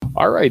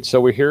All right, so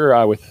we're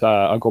here with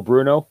Uncle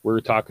Bruno. We're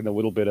talking a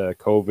little bit of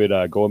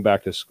COVID, going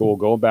back to school,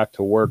 going back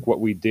to work, what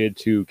we did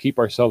to keep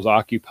ourselves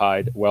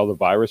occupied while the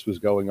virus was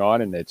going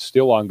on, and it's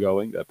still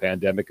ongoing. The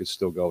pandemic is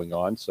still going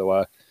on.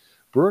 So,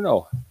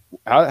 Bruno,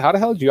 how the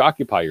hell did you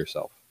occupy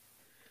yourself?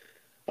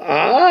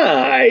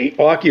 I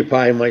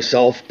occupy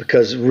myself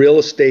because real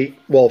estate,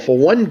 well, for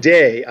one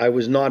day I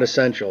was not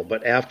essential,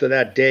 but after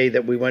that day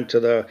that we went to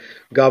the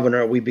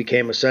governor, we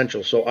became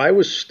essential. So I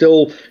was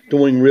still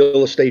doing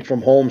real estate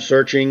from home,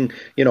 searching,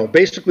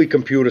 basically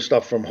computer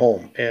stuff from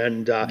home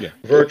and Yeah.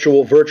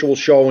 virtual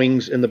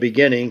showings in the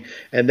beginning.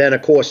 And then,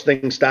 of course,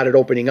 things started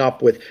opening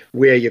up with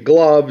wear your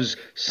gloves,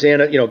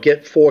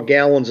 get 4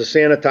 gallons of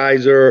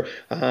sanitizer,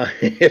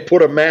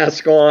 put a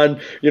mask on,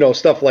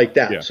 stuff like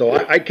that. Yeah. So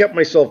I kept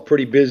myself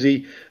pretty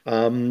busy.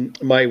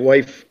 My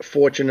wife,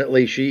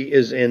 fortunately, she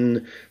is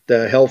in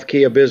the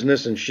healthcare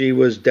business and she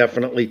was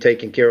definitely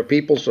taking care of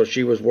people. So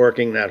she was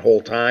working that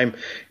whole time.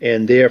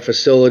 And their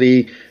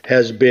facility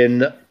has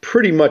been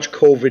pretty much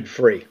COVID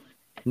free.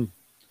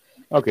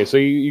 Okay, so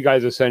you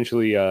guys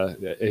essentially,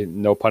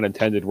 no pun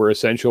intended, were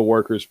essential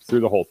workers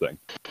through the whole thing.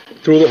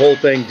 Through the whole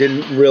thing,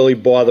 didn't really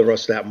bother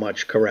us that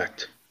much,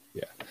 correct?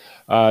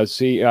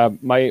 Yeah.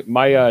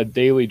 My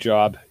daily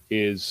job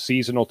is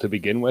seasonal to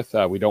begin with.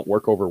 We don't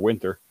work over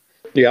winter.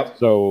 Yep.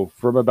 So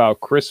from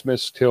about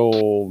Christmas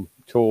till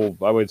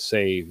I would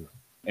say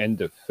end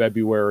of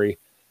February,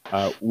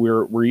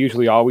 we're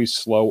usually always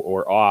slow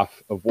or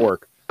off of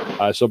work.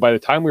 So by the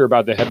time we were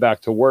about to head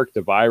back to work,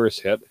 the virus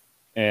hit,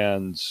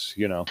 and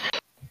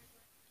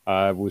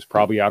I was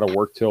probably out of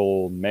work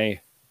till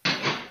May.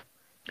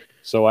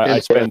 So I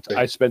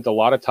spent a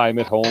lot of time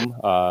at home,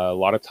 a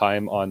lot of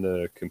time on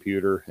the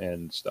computer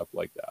and stuff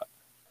like that.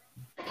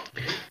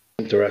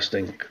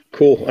 Interesting.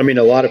 Cool. I mean,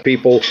 a lot of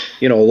people,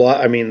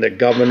 the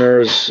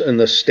governors in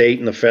the state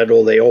and the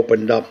federal, they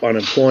opened up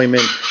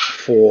unemployment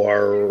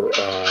for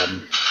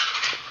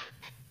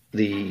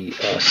the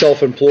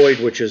self-employed,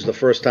 which is the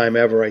first time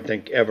ever, I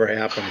think, ever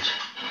happens.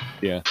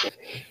 Yeah.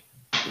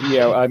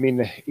 Yeah. I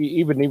mean,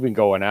 even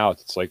going out,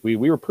 it's like we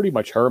were pretty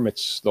much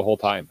hermits the whole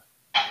time.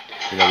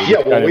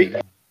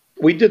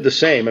 We did the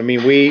same. I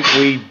mean, we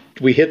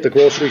hit the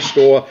grocery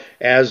store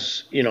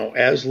as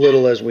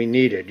little as we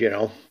needed.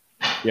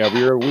 Yeah,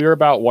 we were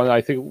about one.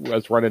 I think I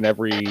was running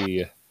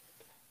every.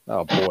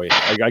 Oh boy,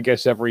 I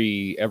guess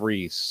every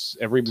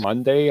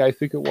Monday. I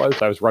think it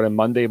was. I was running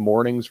Monday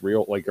mornings,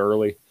 real like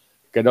early.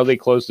 I know they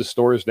closed the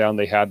stores down.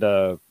 They had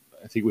I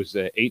think it was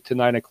 8 to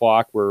 9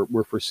 o'clock.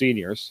 Were for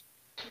seniors.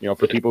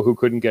 For people who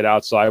couldn't get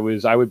outside,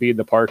 I would be in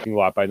the parking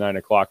lot by 9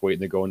 o'clock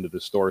waiting to go into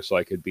the store so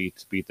I could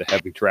beat the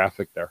heavy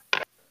traffic there.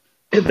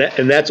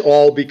 And that's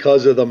all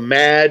because of the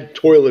mad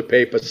toilet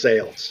paper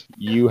sales.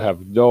 You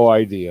have no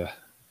idea.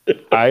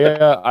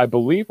 I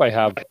believe I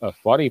have a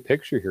funny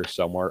picture here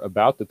somewhere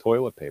about the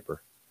toilet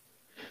paper.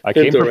 I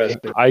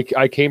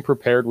came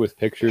prepared with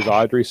pictures.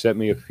 Audrey sent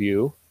me a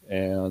few,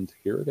 and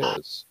here it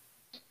is.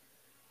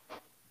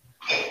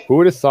 Who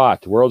would have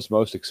thought the world's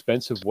most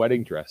expensive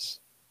wedding dress?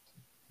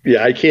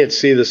 Yeah, I can't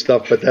see the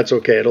stuff, but that's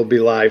okay. It'll be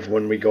live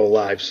when we go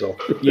live. So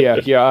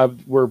yeah.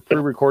 We're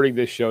pre-recording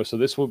this show, so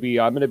this will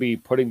be. I'm going to be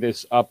putting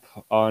this up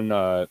on.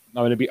 I'm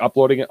going to be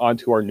uploading it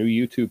onto our new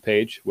YouTube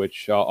page,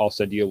 which I'll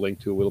send you a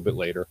link to a little bit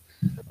later.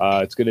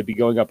 It's going to be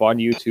going up on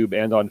YouTube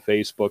and on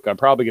Facebook. I'm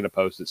probably going to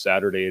post it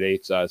Saturday at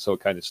 8, so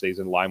it kind of stays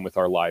in line with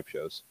our live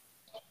shows.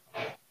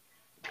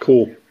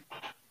 Cool.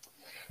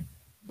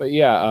 But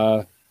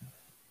yeah.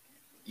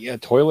 Yeah,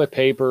 toilet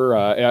paper.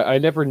 I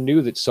never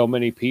knew that so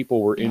many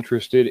people were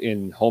interested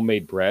in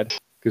homemade bread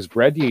because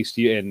bread yeast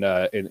and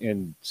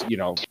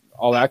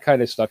all that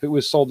kind of stuff. It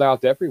was sold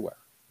out everywhere.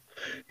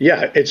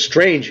 Yeah, it's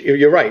strange.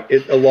 You're right.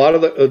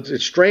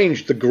 It's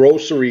strange the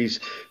groceries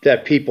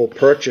that people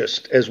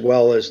purchased as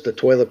well as the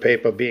toilet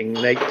paper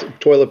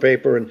toilet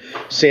paper and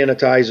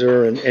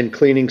sanitizer and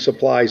cleaning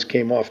supplies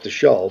came off the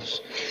shelves.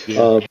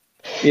 Yeah.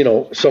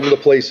 Some of the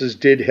places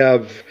did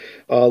have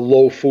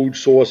low food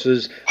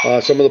sources.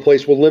 Some of the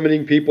places were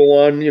limiting people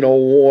on,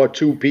 or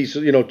 2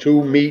 pieces,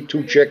 2 meat,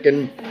 2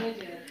 chicken.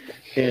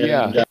 And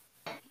yeah.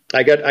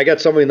 I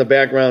got somebody in the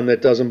background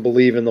that doesn't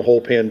believe in the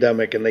whole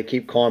pandemic, and they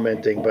keep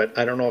commenting, but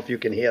I don't know if you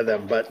can hear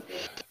them. But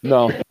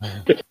no,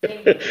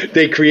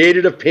 they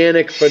created a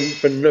panic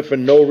for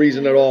no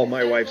reason at all.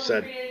 My wife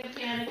said.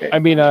 I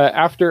mean,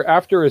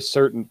 after a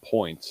certain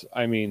point,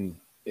 I mean.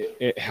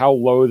 How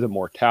low the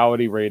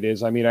mortality rate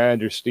is. I mean, I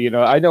understand.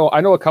 I know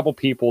a couple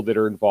people that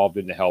are involved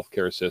in the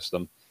healthcare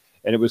system,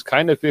 and it was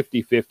kind of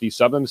 50-50.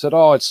 Some of them said,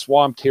 "Oh, it's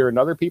swamped here," and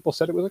other people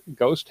said it was like a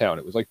ghost town.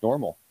 It was like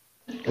normal.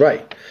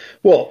 Right.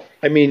 Well,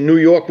 I mean, New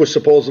York was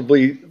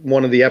supposedly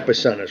one of the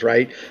epicenters,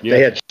 right? Yeah. They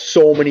had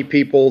so many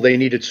people. They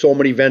needed so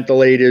many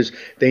ventilators.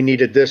 They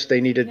needed this. They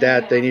needed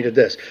that. They needed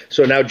this.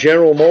 So now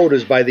General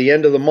Motors, by the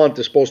end of the month,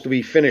 is supposed to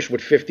be finished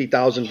with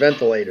 50,000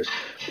 ventilators.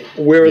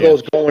 Where are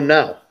those going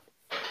now?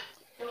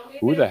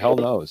 Who the hell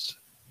knows?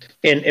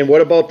 And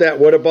what about that?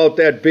 What about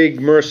that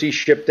big Mercy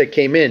ship that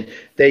came in?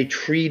 They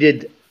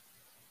treated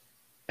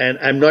and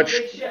I'm not They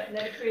sure. should.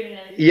 They treated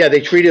it. Yeah, they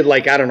treated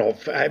like, I don't know,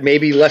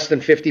 maybe less than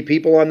 50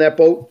 people on that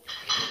boat.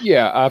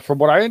 Yeah, from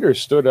what I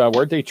understood,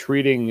 weren't they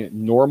treating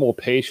normal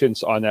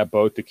patients on that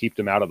boat to keep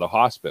them out of the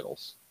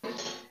hospitals?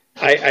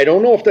 I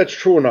don't know if that's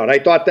true or not. I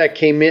thought that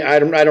came in. I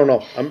don't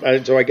know.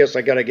 So I guess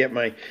I got to get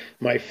my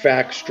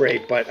facts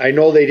straight. But I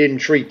know they didn't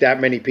treat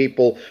that many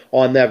people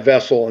on that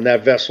vessel, and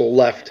that vessel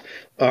left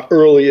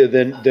earlier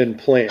than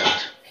planned.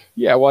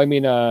 Yeah, well, I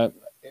mean,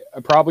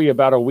 probably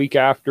about a week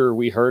after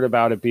we heard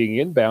about it being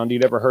inbound, you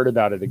never heard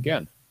about it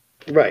again.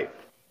 Right.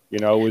 You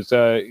know, it was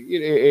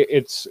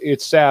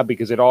it's sad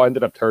because it all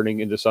ended up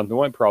turning into something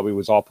that probably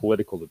was all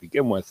political to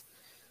begin with.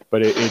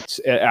 But it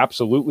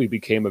absolutely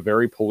became a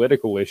very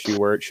political issue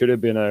where it should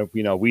have been a,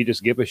 you know, we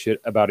just give a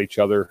shit about each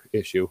other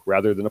issue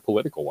rather than a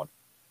political one.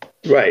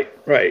 Right,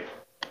 right.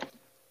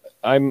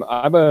 I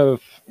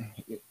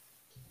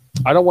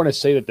don't want to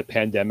say that the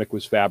pandemic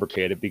was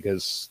fabricated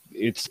because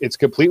it's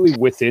completely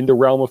within the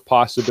realm of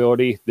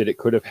possibility that it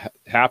could have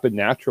happened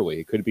naturally.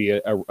 It could be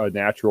a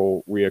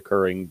natural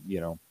reoccurring, you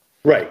know.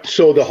 Right.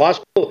 So the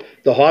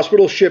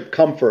hospital ship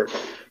Comfort,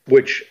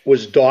 which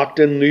was docked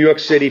in New York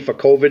City for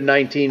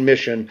COVID-19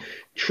 mission,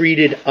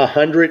 treated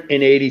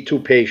 182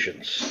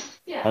 patients.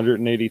 Yeah.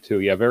 182.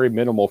 Yeah, very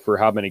minimal for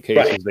how many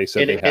cases Right. they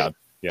said they had.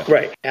 Yeah.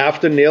 Right.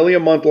 After nearly a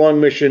month-long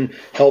mission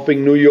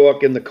helping New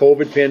York in the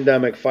COVID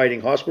pandemic,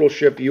 fighting hospital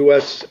ship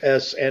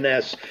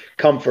USS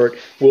Comfort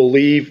will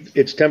leave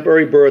its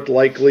temporary berth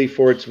likely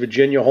for its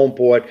Virginia home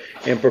port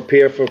and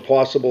prepare for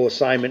possible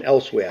assignment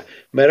elsewhere.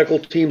 Medical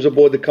teams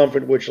aboard the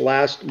Comfort, which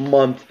last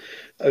month,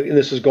 and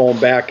this is going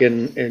back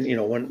in you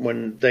know,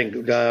 when they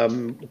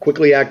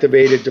quickly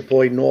activated,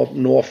 deployed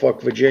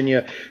Norfolk,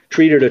 Virginia,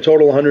 treated a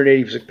total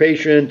 186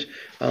 patient.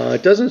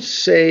 It doesn't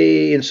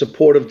say in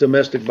support of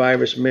domestic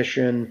virus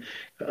mission,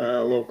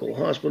 local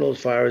hospital,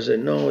 as far as it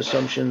no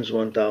assumptions,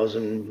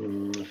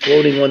 1,000,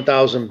 floating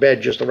 1,000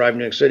 bed just arrived in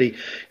New York City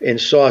and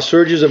saw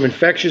surges of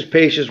infectious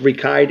patients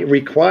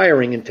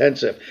requiring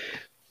intensive.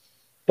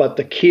 But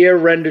the care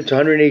rendered to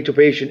 182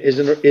 patients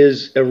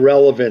is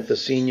irrelevant, the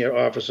senior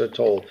officer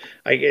told.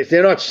 I guess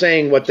they're not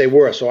saying what they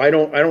were, so I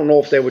don't know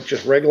if they were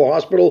just regular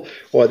hospital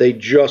or they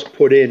just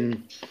put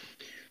in.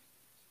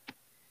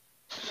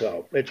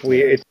 So it's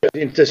weird.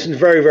 It's this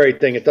very, very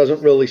thing. It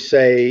doesn't really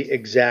say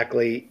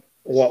exactly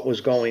what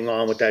was going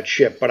on with that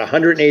ship, but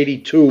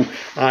 182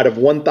 out of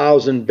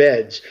 1,000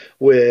 beds,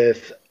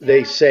 with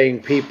they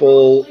saying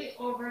people.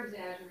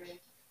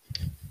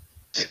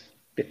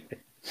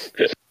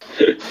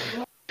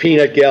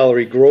 Peanut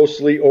Gallery,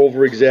 grossly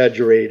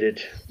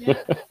over-exaggerated.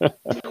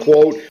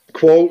 quote,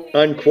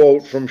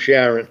 unquote, from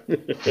Sharon.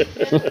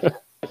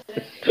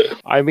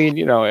 I mean,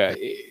 you know,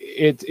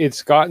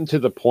 it's gotten to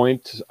the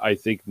point, I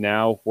think,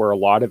 now where a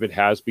lot of it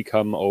has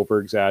become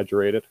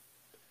over-exaggerated.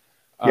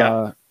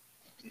 Yeah.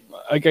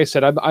 Like I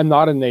said, I'm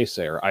not a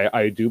naysayer.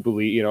 I do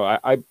believe, you know,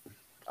 I'm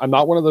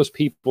not one of those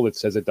people that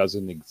says it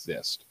doesn't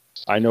exist.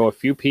 I know a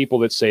few people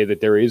that say that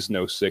there is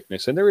no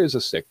sickness, and there is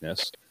a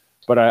sickness.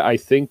 But I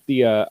think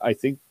I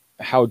think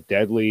how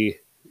deadly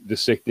the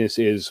sickness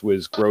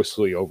was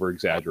grossly over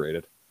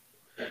exaggerated.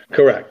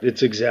 Correct.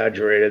 It's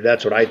exaggerated.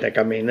 That's what I think.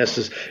 I mean, this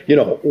is, you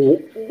know,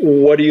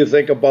 what do you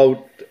think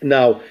about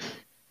now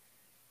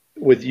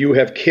with you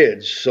have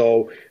kids?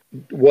 So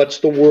what's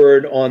the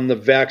word on the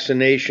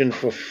vaccination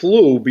for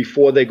flu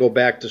before they go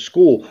back to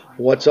school?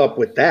 What's up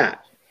with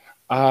that?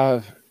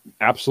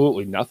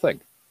 Absolutely nothing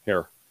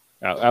here,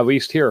 at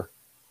least here.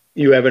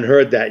 You haven't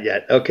heard that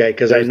yet. Okay,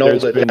 because I know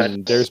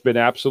there's been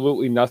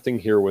absolutely nothing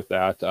here with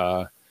that.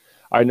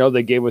 I know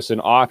they gave us an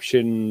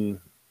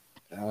option.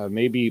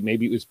 Maybe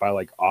it was by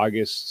like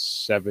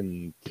August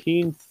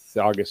 17th,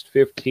 August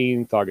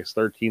 15th, August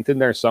 13th, in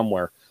there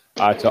somewhere,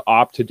 to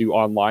opt to do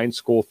online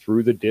school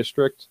through the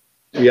district.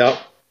 Yep.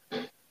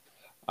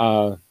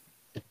 The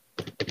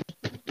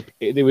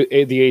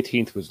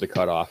 18th was the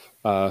cutoff.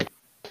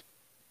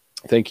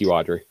 Thank you,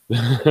 Audrey.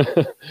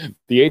 The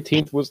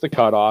 18th was the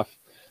cutoff.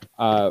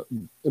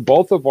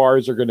 Both of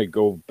ours are going to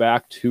go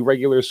back to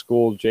regular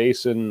school.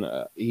 Jason,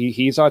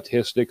 he's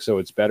autistic, so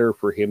it's better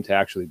for him to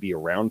actually be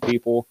around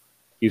people.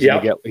 He's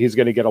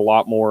going to get a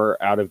lot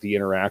more out of the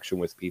interaction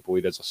with people.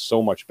 He does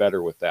so much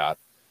better with that.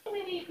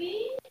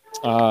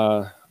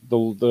 The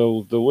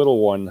little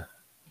one,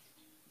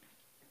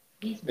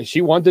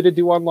 she wanted to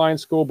do online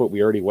school, but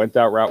we already went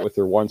that route with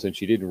her once, and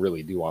she didn't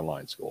really do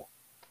online school.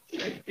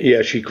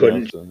 Yeah, she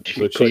couldn't. You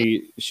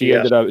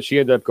know, she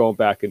ended up going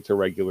back into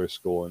regular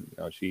school, and you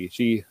know,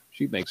 she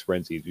makes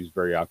friends easy. She's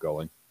very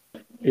outgoing.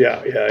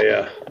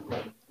 Yeah.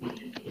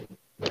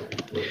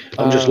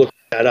 I'm just looking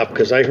that up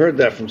because I heard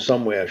that from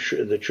somewhere.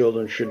 The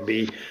children should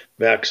be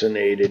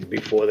vaccinated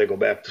before they go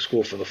back to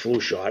school for the flu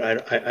shot.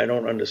 I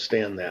don't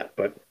understand that,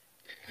 but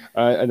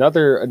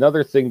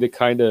another thing that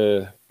kind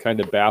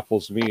of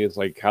baffles me is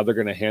like how they're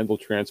going to handle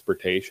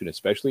transportation,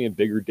 especially in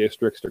bigger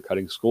districts. They're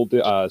cutting school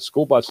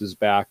buses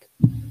back,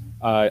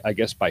 I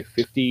guess by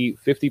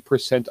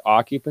 50%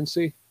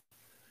 occupancy.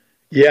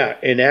 Yeah,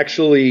 and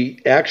actually,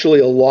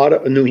 a lot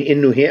of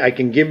I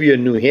can give you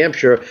New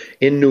Hampshire.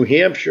 In New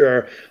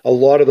Hampshire, a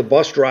lot of the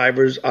bus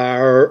drivers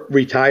are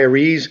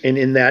retirees and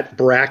in that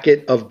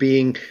bracket of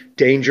being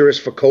dangerous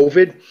for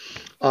COVID.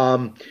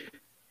 Um,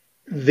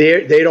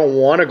 they don't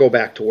want to go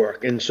back to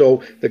work, and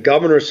so the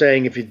governor is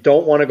saying if you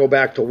don't want to go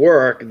back to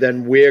work,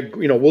 then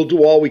we'll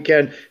do all we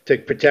can to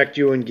protect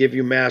you and give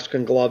you masks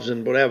and gloves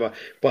and whatever.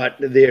 But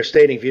they're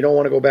stating if you don't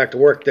want to go back to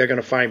work, they're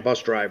going to find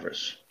bus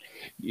drivers.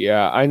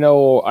 Yeah, I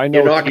know.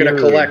 You're not going to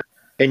collect,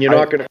 and you're I,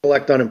 not going to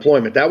collect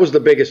unemployment. That was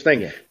the biggest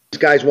thing. yeah. These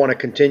guys want to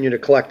continue to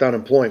collect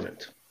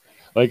unemployment.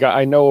 Like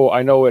I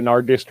know in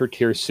our district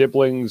here,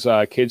 siblings,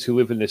 kids who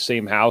live in the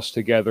same house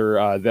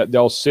together, that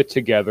they'll sit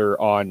together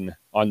on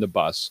the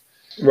bus.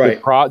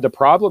 Right. The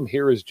problem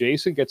here is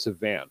Jason gets a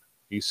van.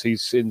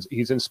 He's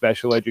in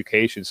special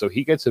education, so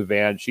he gets a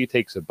van. She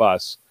takes a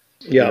bus.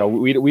 Yeah. You know,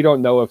 we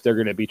don't know if they're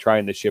going to be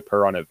trying to ship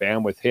her on a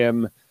van with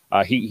him.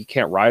 He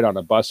can't ride on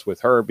a bus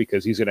with her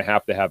because he's going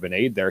to have an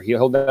aide there.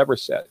 He'll never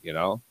sit. You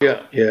know.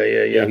 Yeah.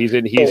 He's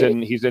in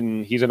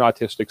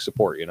autistic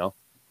support. You know.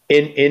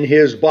 In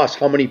his bus,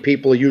 how many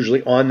people are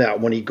usually on that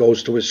when he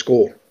goes to his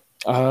school?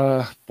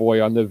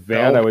 Boy, on the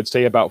van, I would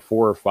say about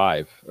 4 or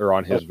 5 are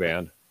on his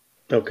van.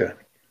 Okay.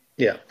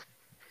 Yeah.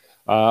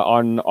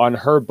 On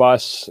her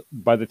bus,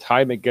 by the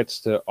time it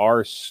gets to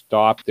our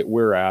stop that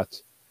we're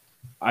at,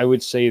 I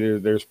would say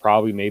there's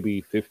probably maybe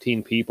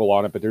 15 people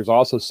on it, but there's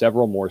also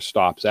several more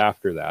stops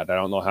after that. I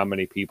don't know how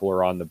many people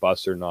are on the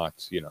bus or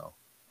not, you know.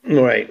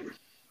 Right.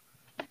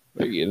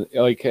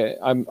 Like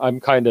I'm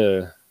kind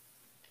of,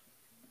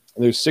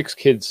 there's 6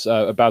 kids,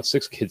 about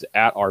 6 kids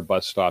at our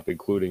bus stop,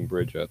 including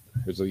Bridget.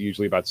 There's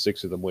usually about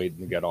 6 of them waiting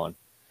to get on.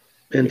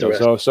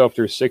 Interesting. So if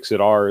there's 6 at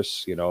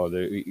ours, you know,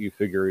 you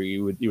figure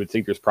you would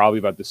think there's probably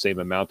about the same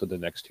amount of the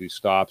next 2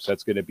 stops.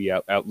 That's going to be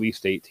at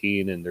least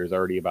 18, and there's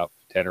already about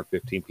 10 or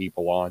 15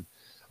 people on.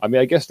 I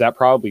mean, I guess that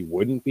probably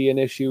wouldn't be an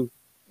issue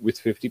with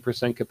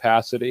 50%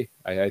 capacity.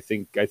 I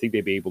think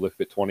they'd be able to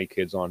fit 20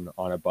 kids on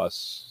a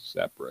bus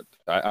separate.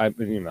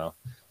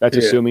 That's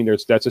assuming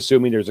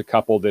there's a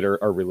couple that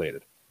are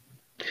related.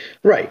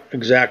 Right,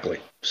 exactly.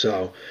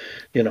 So,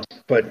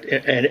 but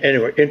and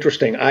anyway,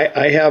 interesting.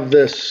 I have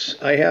this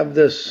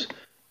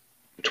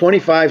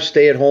 25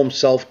 stay-at-home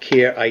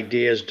self-care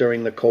ideas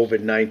during the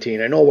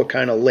COVID-19. I know we're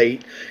kind of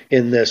late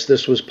in this.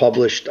 This was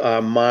published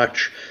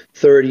March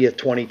 30th,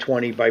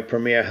 2020 by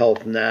Premier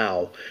Health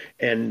Now.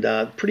 And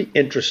pretty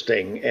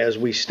interesting. As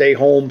we stay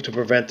home to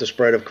prevent the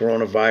spread of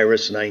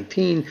coronavirus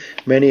 19,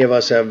 many of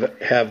us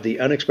have the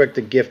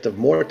unexpected gift of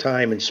more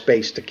time and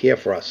space to care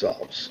for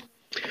ourselves.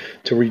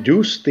 To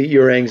reduce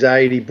your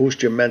anxiety,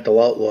 boost your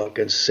mental outlook,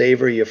 and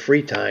savor your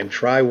free time,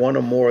 try one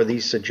or more of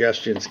these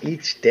suggestions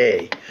each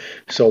day.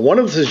 So one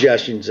of the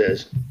suggestions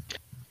is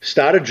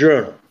start a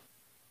journal.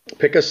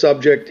 Pick a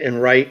subject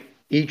and write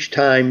each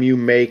time you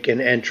make an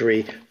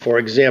entry. For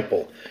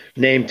example,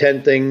 name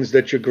 10 things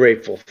that you're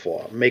grateful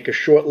for. Make a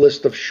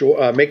list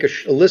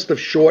of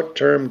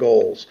short-term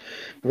goals.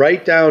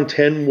 Write down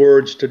 10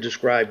 words to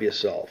describe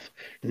yourself.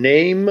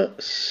 Name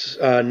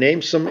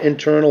some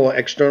internal or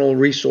external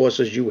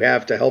resources you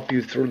have to help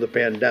you through the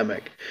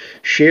pandemic.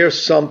 Share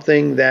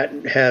something that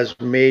has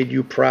made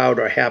you proud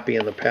or happy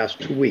in the past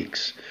 2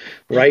 weeks.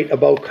 Write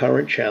about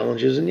current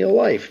challenges in your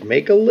life.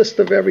 Make a list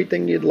of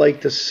everything you'd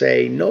like to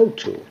say no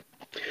to.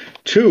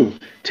 2,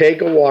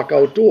 take a walk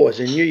outdoors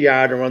in your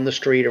yard or on the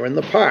street or in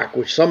the park,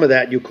 which some of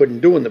that you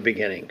couldn't do in the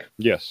beginning.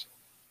 Yes.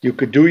 You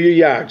could do your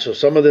yard. So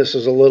some of this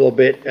is a little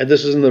bit, and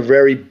this is in the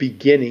very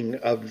beginning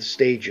of the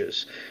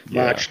stages,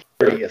 March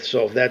 30th.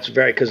 So that's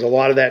because a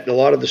lot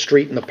of the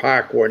street and the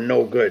park were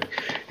no good.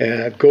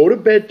 Go to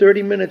bed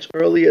 30 minutes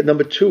earlier.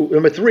 Number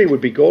 3 would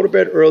be go to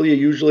bed earlier.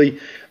 Usually,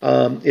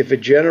 if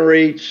it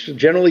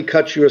generally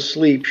cuts your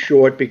sleep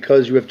short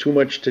because you have too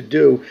much to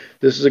do,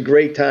 this is a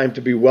great time to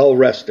be well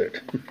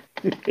rested.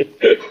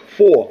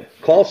 4,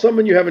 call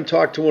someone you haven't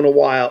talked to in a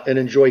while and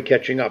enjoy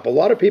catching up. A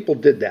lot of people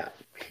did that.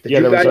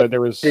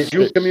 Did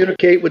you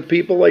communicate with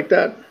people like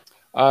that?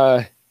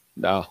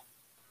 No.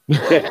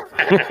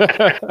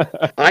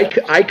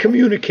 I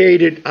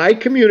communicated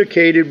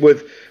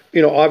with,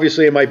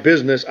 obviously in my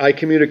business, I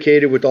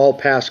communicated with all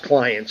past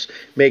clients,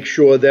 make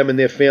sure them and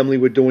their family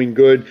were doing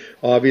good.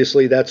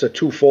 Obviously, that's a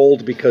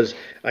twofold because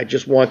I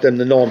just want them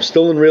to know I'm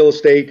still in real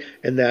estate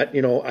and that,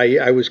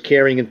 I was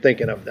caring and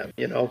thinking of them,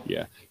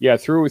 Yeah.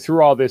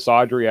 Through all this,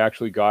 Audrey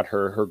actually got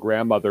her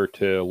grandmother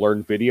to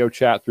learn video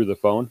chat through the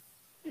phone.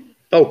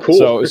 Oh,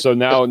 cool. So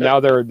now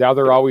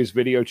they're always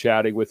video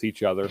chatting with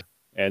each other,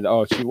 and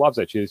she loves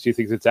it. She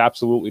thinks it's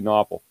absolutely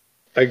novel.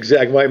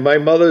 Exactly. My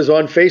mother's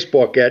on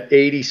Facebook at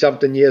 80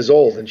 something years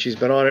old, and she's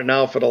been on it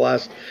now for the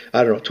last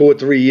 2 or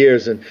 3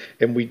 years, and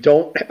we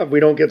don't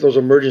get those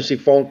emergency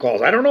phone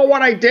calls. I don't know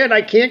what I did.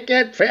 I can't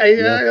get.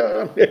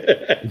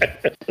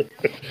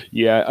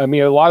 Yeah, I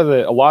mean a lot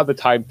of the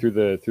time through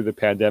the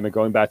pandemic,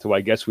 going back to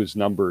I guess was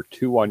number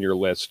 2 on your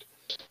list.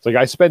 It's like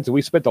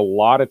we spent a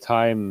lot of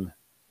time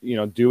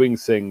doing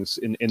things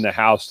in the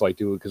house, like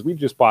doing, because we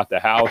just bought the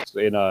house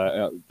in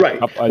right.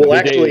 Well,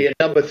 actually, at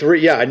number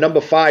 3, and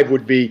number 5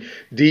 would be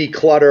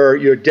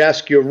declutter your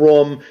desk, your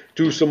room,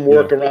 do some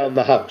work around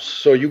the house.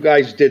 So you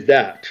guys did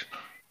that.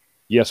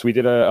 Yes, we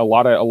did a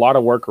lot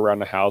of work around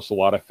the house, a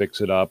lot of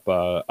fix it up,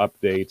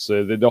 updates.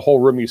 The whole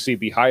room you see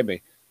behind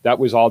me, that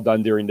was all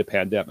done during the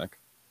pandemic.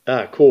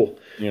 Ah, cool.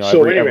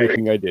 So anyway,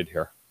 everything I did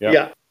here.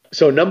 Yeah.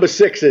 So number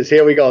 6 is,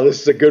 here we go.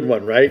 This is a good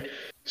one, right?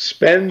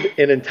 Spend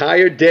an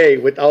entire day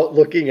without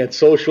looking at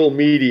social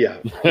media.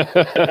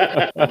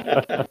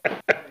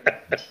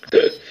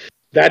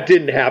 That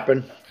didn't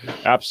happen.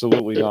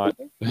 Absolutely not.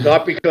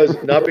 Not because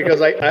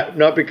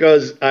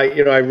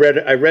I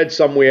read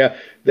somewhere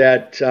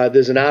that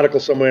there's an article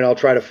somewhere, and I'll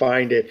try to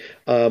find it,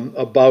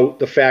 about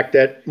the fact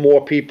that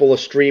more people are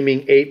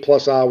streaming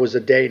 8+ hours a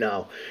day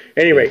now.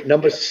 Anyway,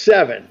 number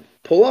 7.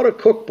 Pull out a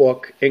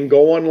cookbook and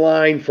go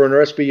online for an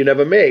recipe you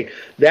never made.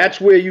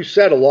 That's where you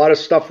said a lot of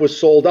stuff was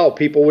sold out.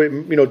 People were,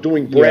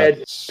 doing bread.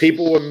 Yes.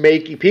 People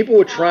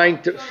were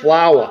trying to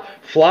flour.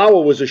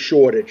 Flour was a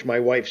shortage, my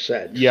wife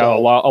said. Yeah, so.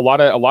 a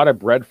lot of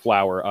bread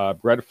flour.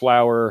 Bread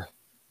flour,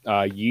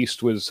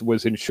 yeast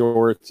was in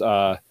short.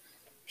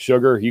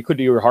 Sugar,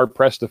 you were hard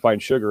pressed to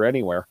find sugar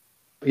anywhere.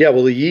 Yeah,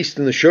 well, the yeast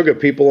and the sugar,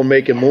 people are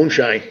making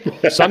moonshine.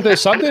 something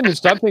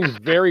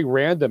very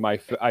random I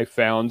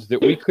found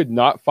that we could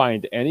not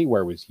find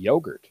anywhere was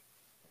yogurt.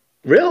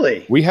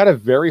 Really? We had a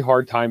very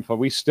hard time.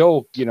 We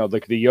still,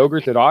 like the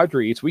yogurt that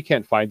Audrey eats, we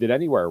can't find it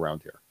anywhere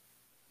around here.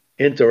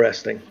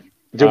 Interesting.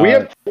 Do we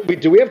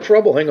have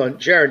trouble? Hang on,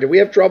 Sharon. Do we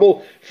have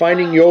trouble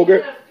finding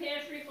yogurt?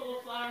 Pantry full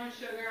of flour and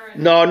sugar.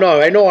 No.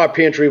 I know our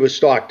pantry was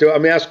stocked.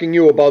 I'm asking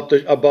you about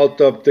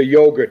the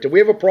yogurt. Do we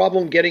have a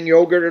problem getting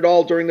yogurt at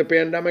all during the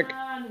pandemic?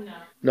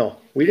 No,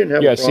 we didn't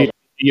have a problem. See,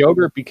 the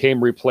yogurt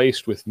became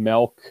replaced with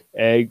milk,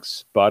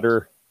 eggs,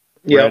 butter,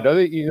 bread.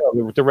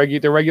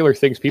 The regular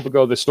things people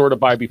go to the store to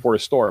buy before a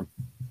storm.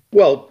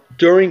 Well,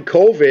 during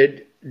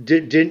COVID,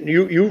 didn't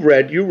you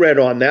read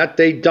on that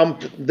they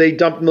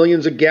dumped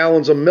millions of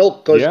gallons of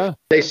milk because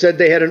they said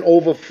they had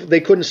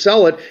they couldn't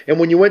sell it, and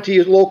when you went to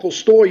your local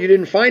store, you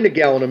didn't find a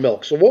gallon of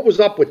milk. So what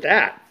was up with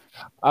that?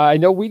 I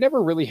know we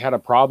never really had a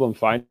problem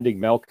finding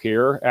milk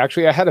here.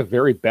 Actually, I had a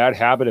very bad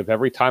habit of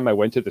every time I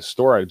went to the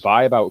store, I'd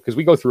buy because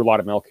we go through a lot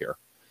of milk here.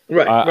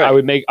 Right. I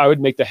would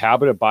make the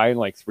habit of buying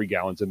like 3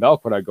 gallons of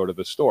milk when I go to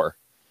the store.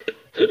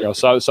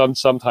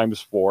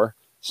 Sometimes 4.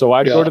 So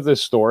I'd go to the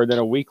store, and then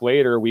a week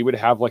later, we would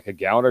have like a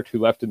gallon or 2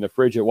 left in the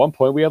fridge. At one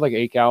point, we had like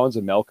 8 gallons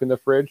of milk in the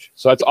fridge.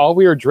 So that's all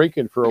we were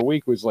drinking for a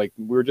week was like,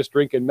 we were just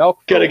drinking milk.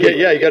 You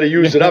got to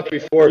use it up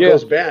before it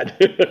goes bad.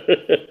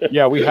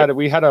 Yeah, we had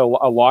a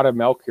lot of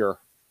milk here.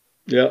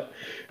 Yeah.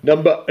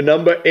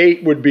 Number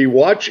 8 would be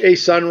watch a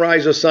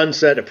sunrise or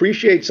sunset.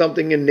 Appreciate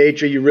something in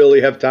nature you really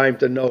have time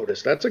to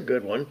notice. That's a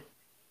good one.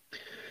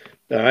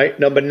 All right.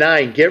 Number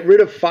 9, get rid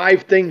of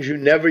 5 things you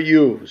never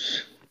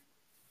use.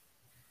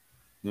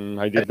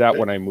 I did that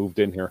when I moved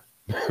in here.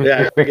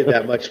 Yeah, I figured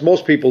that much.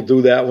 Most people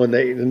do that when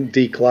they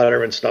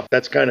declutter and stuff.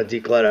 That's kind of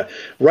declutter.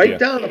 Write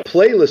down a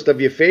playlist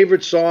of your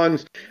favorite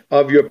songs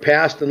of your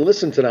past and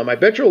listen to them. I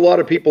bet you a lot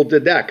of people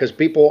did that because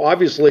people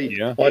obviously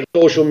on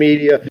social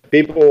media,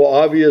 people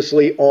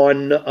obviously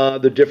on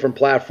the different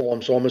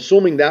platforms. So I'm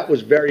assuming that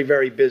was very,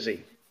 very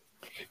busy.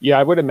 Yeah,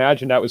 I would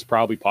imagine that was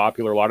probably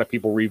popular. A lot of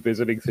people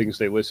revisiting things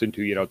they listened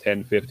to,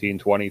 10, 15,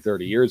 20,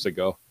 30 years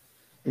ago.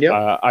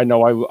 Yeah, I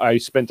know I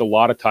spent a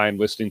lot of time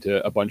listening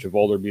to a bunch of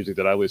older music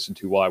that I listened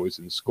to while I was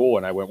in school,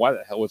 and I went, why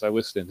the hell was I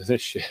listening to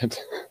this shit?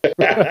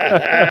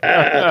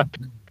 I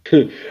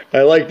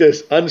like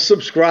this.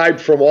 Unsubscribe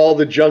from all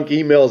the junk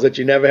emails that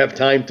you never have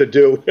time to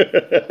do.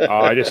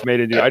 I just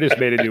made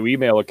a new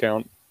email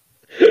account.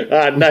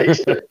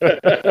 Nice.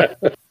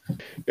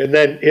 And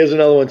then here's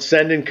another one.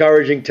 Send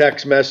encouraging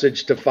text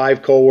message to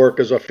 5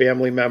 coworkers or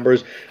family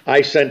members.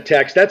 I sent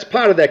text. That's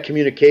part of that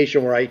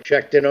communication where I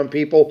checked in on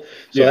people.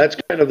 So that's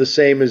kind of the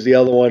same as the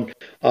other one.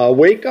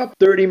 Wake up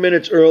 30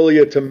 minutes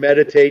earlier to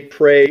meditate,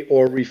 pray,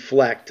 or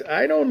reflect.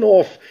 I don't know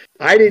if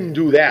I didn't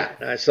do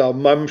that. So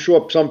I'm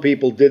sure some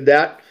people did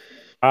that.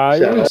 I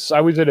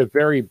was in a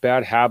very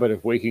bad habit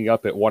of waking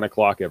up at 1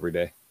 o'clock every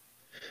day.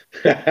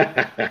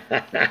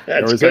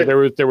 There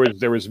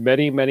was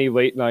many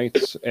late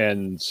nights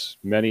and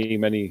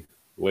many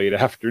late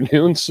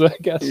afternoons, I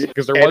guess,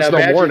 because there was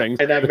no morning.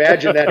 And I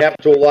imagine that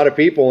happened to a lot of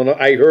people. And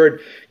I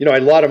heard, a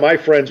lot of my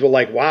friends were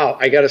like, "Wow,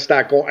 I got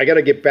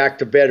to get back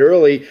to bed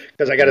early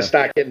because I got to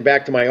start getting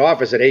back to my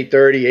office at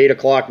 8:30, 8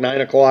 o'clock,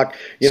 9 o'clock."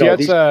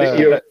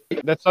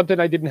 That's something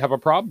I didn't have a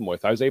problem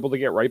with. I was able to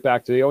get right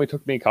back to. It only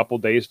took me a couple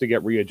days to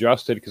get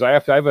readjusted because I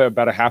have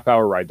about a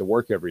half-hour ride to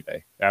work every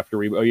day.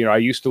 After I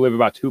used to live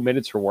about 2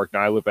 minutes from work. Now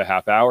I live a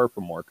half hour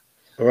from work.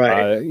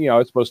 Right.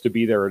 It's supposed to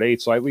be there at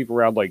 8, so I leave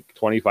around like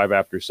 25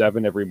 after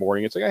 7 every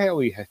morning. It's like I had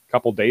only a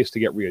couple days to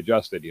get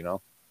readjusted.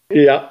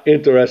 Yeah,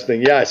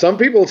 interesting. Yeah, some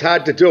people it's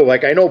hard to do.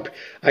 Like I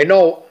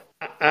know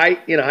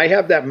I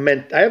have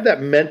that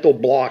mental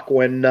block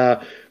when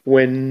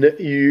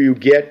you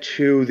get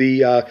to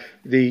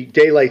the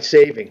daylight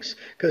savings,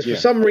 because for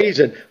some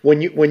reason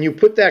when you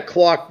put that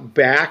clock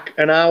back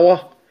an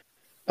hour,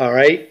 all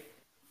right,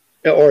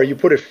 or you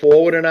put it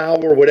forward an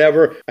hour or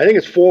whatever. I think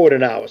it's forward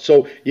an hour.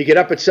 So you get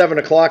up at 7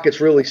 o'clock. It's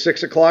really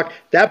 6 o'clock.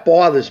 That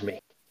bothers me.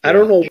 I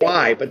don't know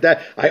why, but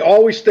that I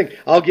always think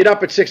I'll get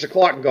up at 6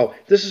 o'clock and go,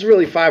 this is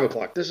really 5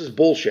 o'clock. This is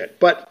bullshit.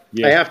 But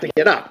I have to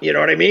get up. You know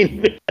what I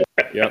mean?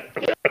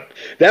 Yep.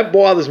 That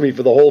bothers me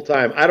for the whole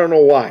time. I don't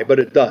know why, but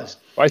it does.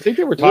 I think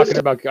they were talking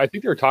about. I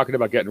think they were talking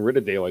about getting rid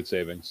of daylight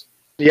savings.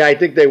 Yeah, I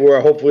think they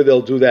were. Hopefully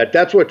they'll do that.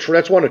 That's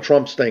one of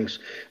Trump's things.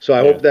 So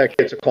I hope that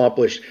gets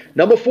accomplished.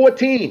 Number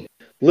 14.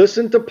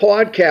 Listen to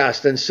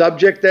podcasts and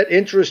subject that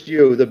interest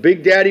you. The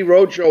Big Daddy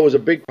Roadshow was a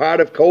big part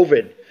of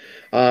COVID,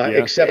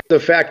 except the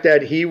fact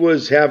that he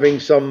was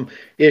having some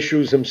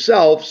issues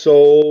himself,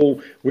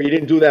 so we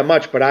didn't do that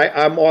much. But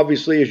I'm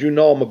obviously, as you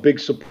know, I'm a big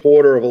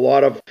supporter of a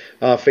lot of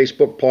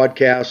Facebook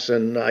podcasts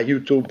and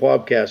YouTube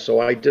podcasts,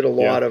 so I did a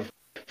lot of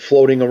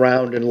floating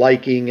around and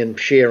liking and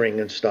sharing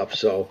and stuff.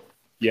 So.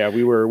 Yeah,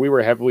 we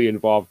were heavily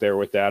involved there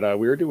with that.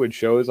 We were doing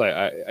shows.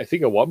 I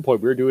think at one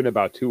point we were doing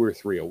about 2 or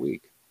 3 a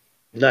week.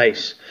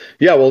 Nice.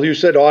 Yeah, well, you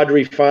said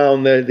Audrey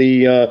found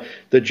the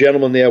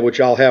gentleman there,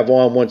 which I'll have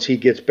on once he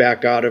gets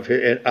back out of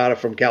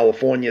from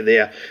California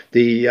there,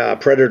 the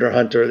predator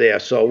hunter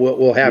there. So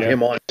we'll have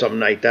him on some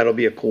night. That'll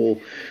be a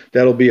cool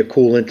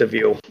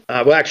interview.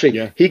 Well,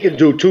 actually, he can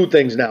do 2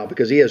 things now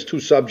because he has 2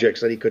 subjects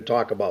that he could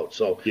talk about.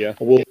 So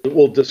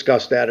we'll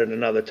discuss that at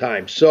another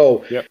time.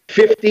 So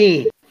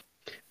 15.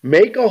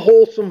 Make a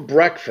wholesome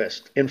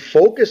breakfast and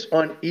focus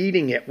on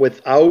eating it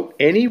without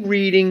any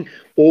reading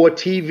or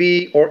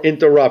TV or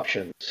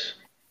interruptions.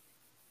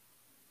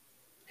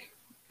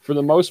 For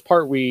the most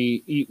part,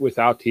 we eat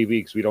without TV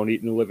because we don't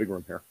eat in the living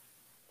room here.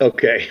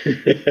 Okay.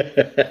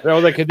 No,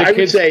 I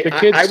would say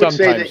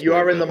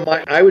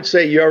that I would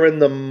say you're in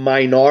the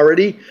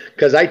minority,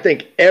 because I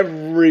think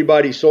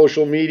everybody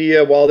social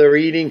media while they're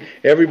eating,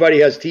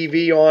 everybody has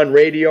TV on,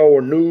 radio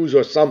or news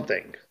or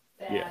something.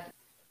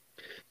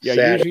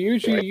 Yeah,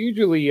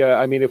 usually,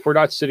 I mean, if we're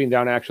not sitting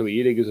down actually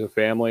eating as a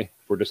family,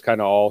 we're just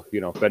kind of all,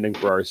 fending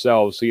for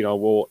ourselves.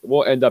 So,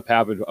 we'll end up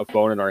having a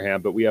phone in our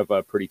hand, but we have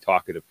pretty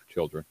talkative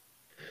children.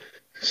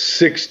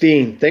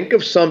 16. Think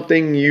of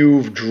something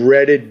you've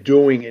dreaded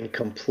doing and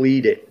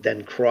complete it,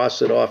 then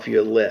cross it off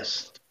your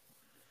list.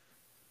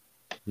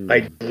 I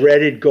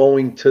dreaded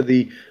going to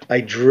the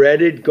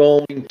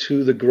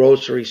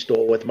grocery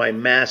store with my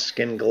mask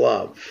and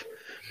glove.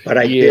 But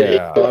I did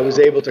it, so I was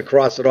able to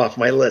cross it off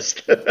my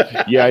list.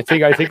 I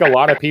think a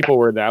lot of people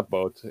were in that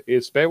boat.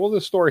 The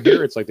store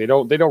here, it's like they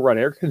don't run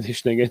air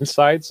conditioning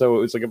inside,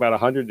 so it's like about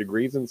 100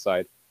 degrees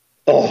inside.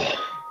 Oh,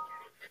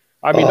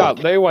 I mean,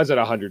 it wasn't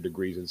 100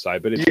 degrees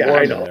inside, but it's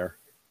warm in there.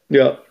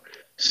 Yeah.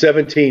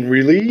 17.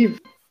 Relieve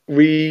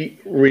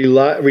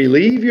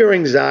your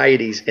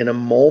anxieties in a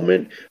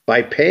moment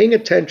by paying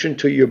attention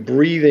to your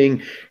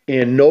breathing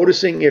and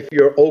noticing if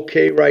you're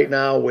okay right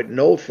now with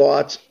no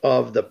thoughts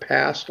of the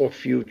past or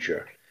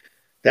future.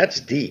 That's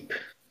deep.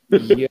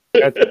 Yeah,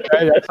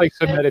 that's like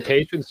some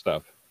meditation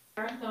stuff.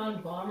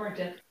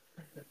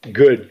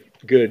 Good.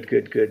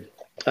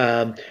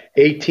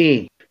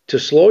 18. To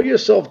slow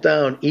yourself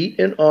down, eat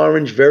an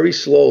orange very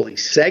slowly,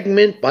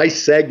 segment by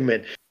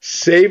segment.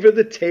 Savor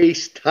the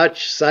taste,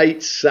 touch,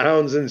 sight,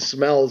 sounds, and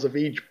smells of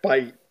each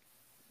bite.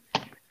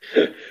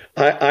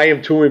 I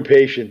am too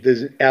impatient.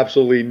 There's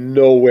absolutely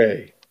no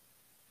way.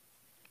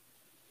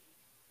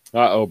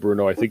 Uh-oh,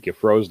 Bruno, I think you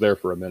froze there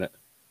for a minute.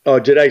 Oh,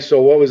 did I?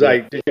 So what was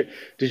I?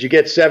 Did you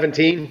get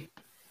 17?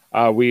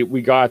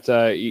 We got,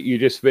 you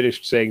just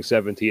finished saying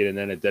 17, and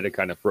then it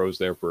kind of froze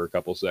there for a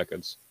couple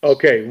seconds.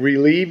 Okay.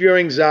 Relieve your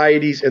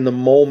anxieties in the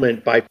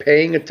moment by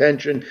paying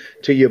attention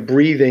to your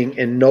breathing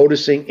and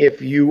noticing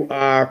if you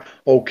are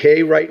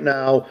okay right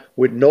now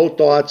with no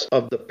thoughts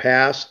of the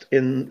past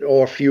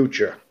or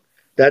future.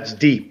 That's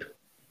deep.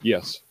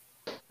 Yes.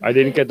 I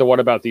didn't get the one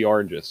about the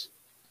oranges.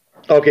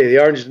 Okay, the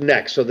orange is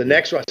next. So the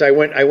next one,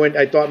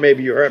 I thought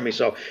maybe you heard me.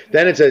 So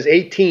then it says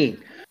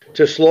 18.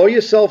 To slow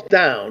yourself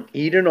down,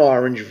 eat an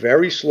orange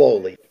very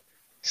slowly,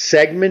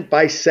 segment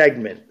by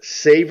segment.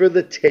 Savor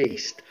the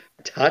taste,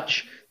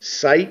 touch,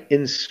 sight,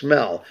 and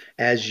smell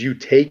as you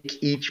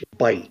take each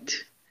bite.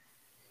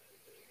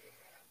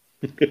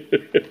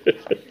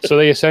 So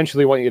they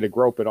essentially want you to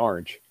grope an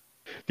orange.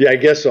 Yeah, I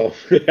guess so.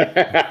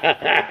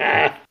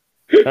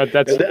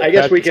 I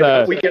guess we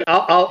can.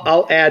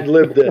 I'll ad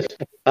lib this.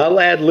 I'll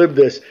ad lib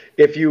this.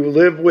 If you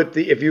live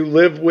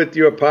with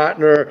your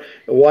partner,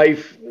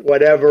 wife,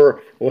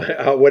 whatever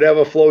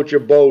floats your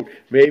boat,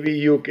 maybe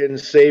you can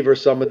savor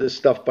some of this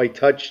stuff by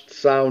touch,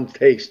 sound,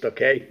 taste.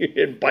 Okay,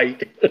 and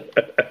bite.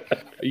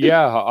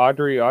 Yeah,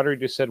 Audrey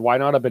just said, "Why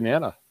not a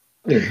banana?"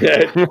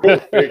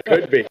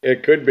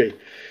 It could be.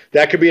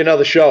 That could be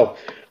another show.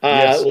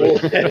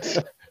 Yes.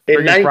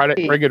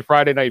 Bring it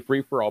Friday night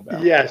free for all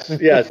back. Yes.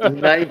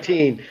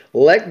 19.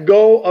 Let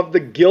go of the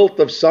guilt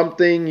of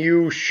something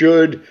you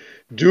should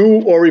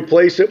do or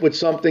replace it with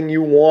something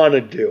you want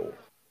to do.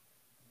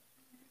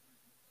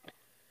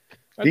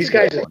 That's These a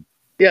good guys, one.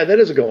 yeah, that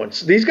is a good one.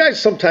 So these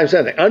guys sometimes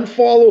have they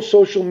unfollow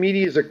social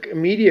media as a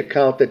media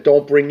account that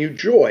don't bring you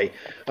joy.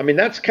 I mean,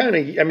 that's kind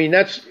of, I mean,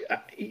 that's,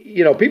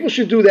 people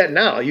should do that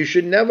now. You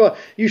should never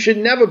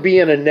be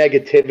in a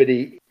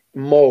negativity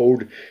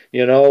mode.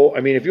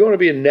 I mean, if you want to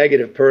be a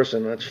negative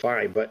person, that's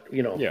fine. But,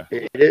 Yeah.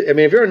 I mean,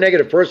 if you're a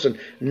negative person,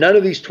 none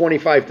of these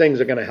 25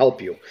 things are going to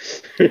help you.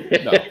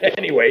 No.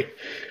 Anyway,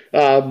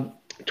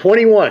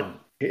 21.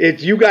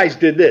 You guys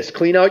did this.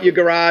 Clean out your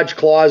garage,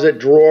 closet,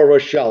 drawer, or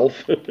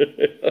shelf.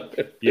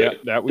 Yeah,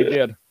 that we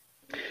did.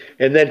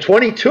 And then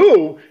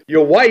 22,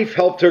 your wife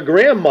helped her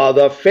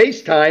grandmother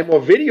FaceTime or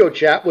video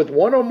chat with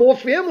one or more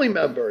family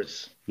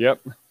members.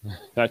 Yep,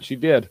 that she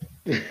did.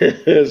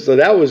 So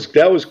that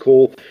was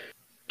cool.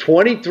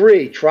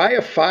 23, try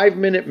a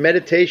 5-minute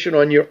meditation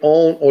on your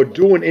own or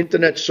do an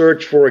internet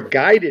search for a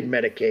guided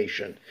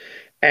medication.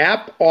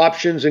 App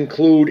options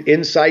include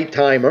Insight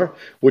Timer,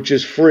 which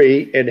is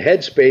free, and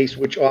Headspace,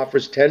 which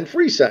offers 10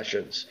 free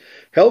sessions.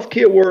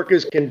 Healthcare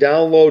workers can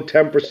download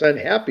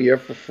 10% Happier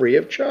for free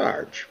of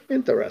charge.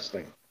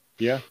 Interesting.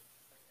 Yeah.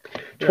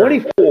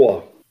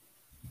 24.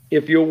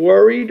 If you're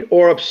worried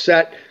or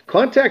upset,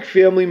 contact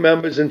family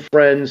members and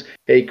friends,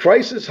 a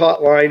crisis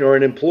hotline, or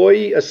an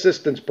employee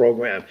assistance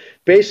program.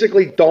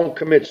 Basically, don't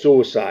commit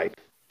suicide.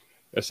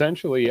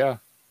 Essentially, yeah.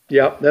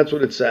 Yep, that's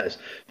what it says.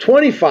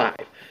 25.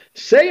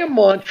 Say a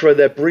mantra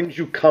that brings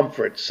you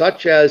comfort,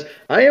 such as,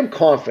 I am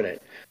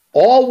confident,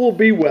 all will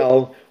be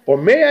well, or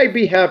may I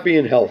be happy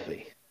and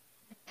healthy.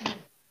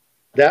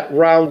 That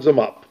rounds them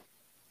up.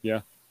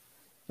 Yeah.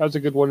 That was a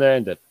good one to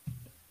end it.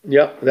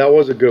 Yep, that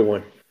was a good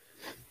one.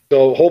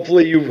 So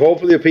hopefully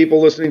the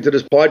people listening to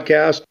this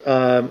podcast,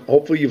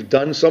 hopefully you've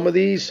done some of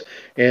these,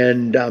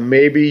 and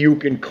maybe you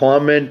can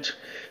comment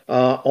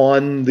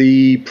on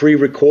the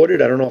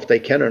pre-recorded. I don't know if they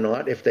can or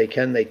not. If they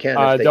can, they can.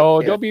 If they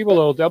they'll be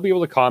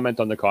able to comment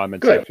on the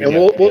comments. Good, and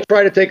we'll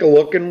try to take a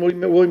look, and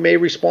we may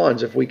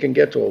respond if we can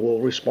get to it. We'll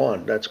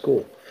respond. That's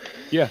cool.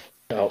 Yeah.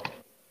 Now,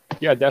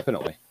 yeah,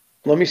 definitely.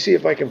 let me see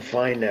if I can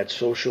find that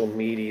social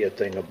media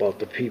thing about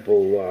the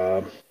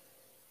people.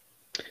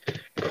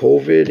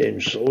 COVID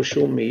and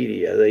social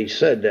media. They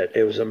said that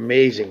it was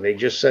amazing. They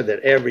just said that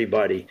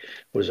everybody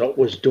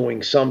was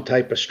doing some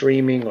type of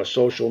streaming or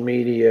social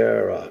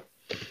media.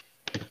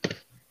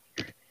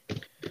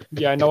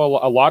 Yeah, I know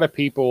a lot of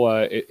people,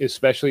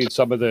 especially in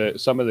some of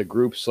the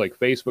groups like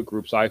Facebook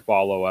groups I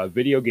follow.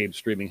 Video game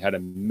streaming had a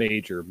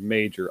major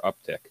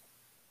uptick.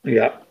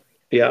 Yeah.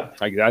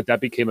 Like that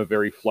became a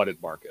very flooded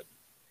market.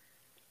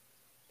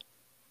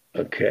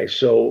 Okay,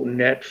 so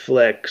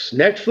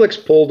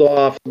Netflix pulled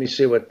off. Let me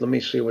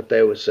see what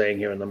they were saying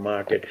here in the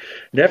market.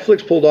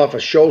 Netflix pulled off a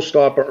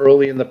showstopper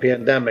early in the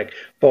pandemic,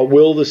 but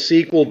will the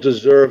sequel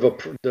deserve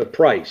the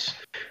price?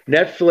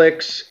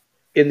 Netflix,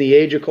 in the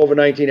age of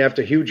COVID-19,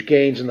 after huge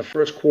gains in the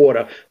first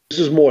quarter, this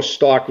is more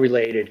stock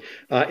related,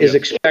 is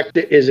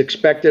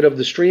expected of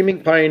the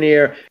streaming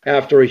pioneer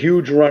after a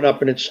huge run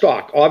up in its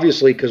stock.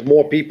 Obviously, because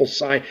more people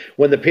signed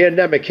when the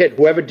pandemic hit.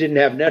 Whoever didn't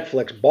have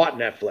Netflix bought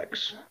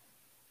Netflix.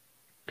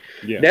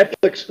 Yeah.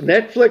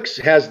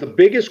 Netflix has the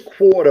biggest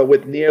quarter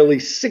with nearly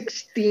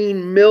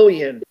 16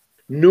 million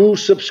new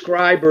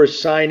subscribers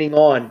signing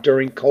on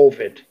during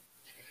COVID.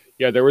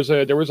 Yeah, there was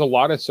a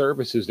lot of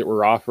services that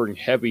were offering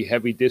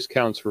heavy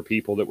discounts for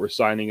people that were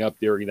signing up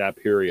during that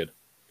period.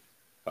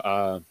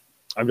 I'm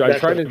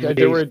trying to.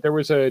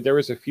 There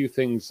was a few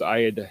things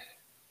I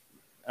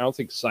don't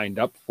think signed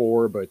up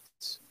for, but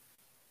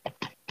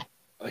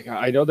like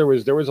I know there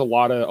was a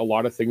lot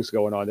of things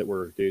going on that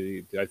were.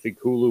 I think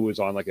Hulu was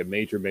on like a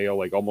major mail,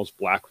 like almost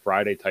Black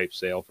Friday type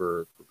sale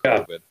for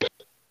COVID. Yeah.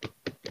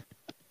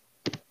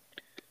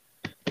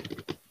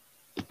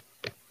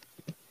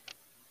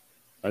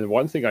 And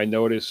one thing I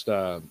noticed,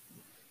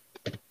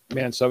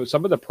 man, some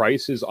of the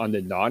prices on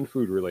the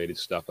non-food related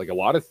stuff, like a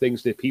lot of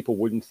things that people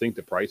wouldn't think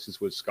the prices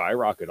would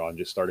skyrocket on,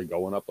 just started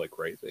going up like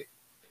crazy.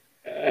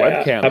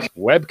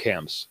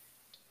 Webcams.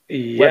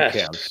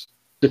 Yes.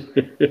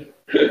 Webcams.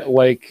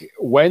 Like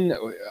when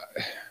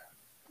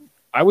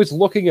I was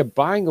looking at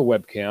buying a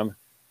webcam,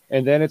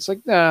 and then it's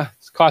like, nah,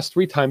 it's cost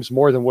 3 times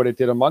more than what it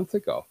did a month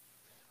ago.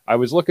 I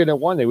was looking at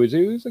one. It was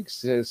like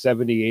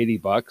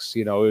 $70-$80.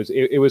 You know,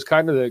 it was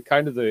kind of the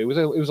it was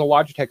a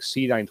Logitech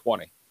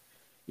C920.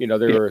 You know,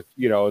 they were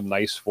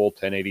nice full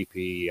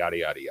 1080p yada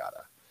yada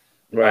yada.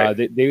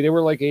 Right. They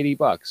were like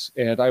 $80,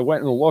 and I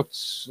went and looked.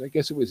 I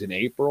guess it was in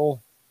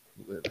April,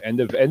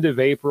 end of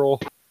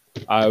April.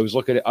 I was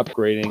looking at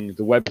upgrading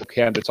the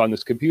webcam that's on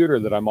this computer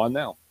that I'm on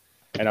now,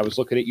 and I was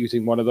looking at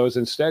using one of those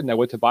instead. And I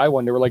went to buy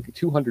one. They were like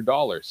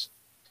 $200.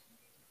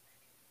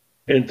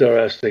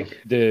 Interesting.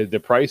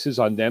 The prices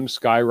on them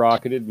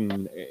skyrocketed,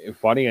 and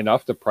funny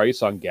enough, the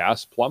price on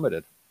gas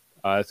plummeted.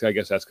 I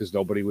guess that's because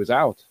nobody was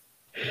out.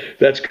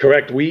 That's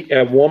correct. We,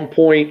 at one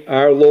point,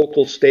 our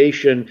local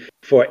station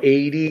for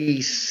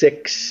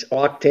 86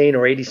 octane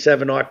or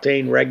 87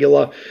 octane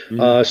regular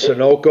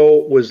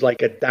Sunoco was like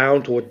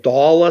down to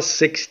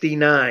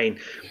 $1.69.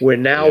 We're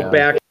now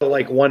back to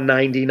like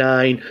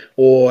 $1.99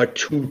 or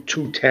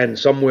 $2.10,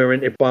 somewhere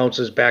in it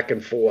bounces back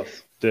and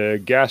forth.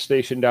 The gas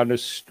station down the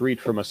street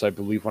from us, I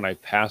believe, when I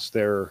passed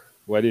there,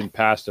 well, I didn't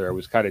pass there. I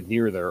was kind of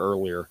near there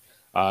earlier.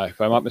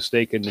 If I'm not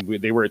mistaken,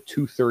 they were at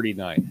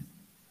 239.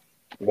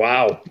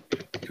 Wow.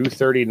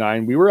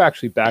 239. We were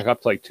actually back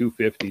up to like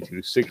 250,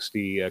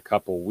 260 a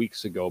couple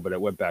weeks ago, but it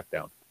went back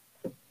down.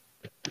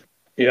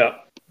 Yeah.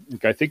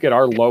 I think at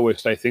our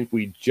lowest, I think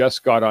we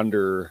just got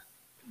under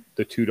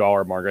the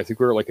 $2 mark. I think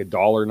we were like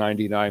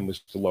 $1.99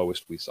 was the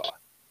lowest we saw.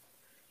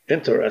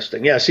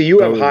 Interesting. Yeah. See,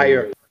 you have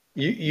higher.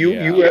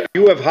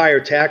 You have higher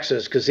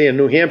taxes because in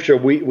New Hampshire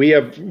we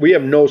have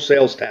no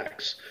sales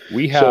tax.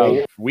 We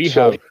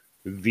have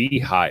the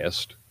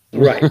highest.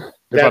 Right.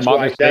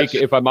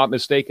 If I'm not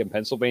mistaken,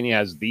 Pennsylvania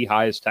has the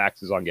highest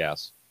taxes on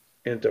gas.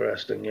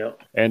 Interesting. Yeah.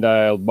 And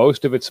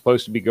most of it's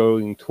supposed to be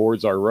going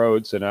towards our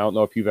roads. And I don't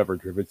know if you've ever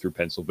driven through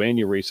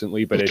Pennsylvania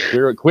recently, but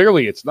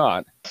clearly it's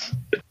not.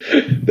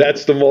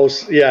 That's the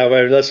most. Yeah.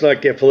 Well, let's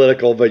not get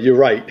political, but you're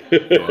right.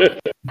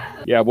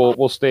 Yeah,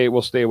 we'll stay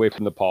away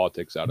from the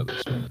politics out of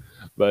this.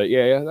 But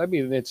yeah, I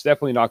mean, it's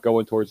definitely not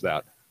going towards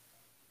that.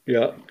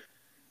 Yeah.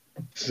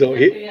 So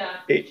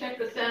check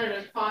the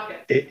senator's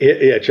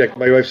pockets. Check.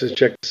 My wife says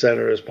check the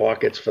senator's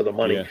pockets for the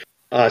money.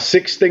 Yeah.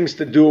 6 things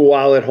to do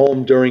while at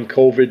home during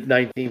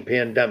COVID-19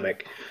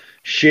 pandemic.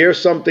 Share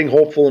something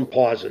hopeful and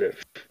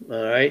positive.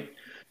 All right.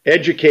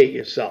 Educate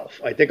yourself.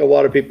 I think a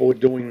lot of people are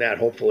doing that.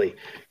 Hopefully,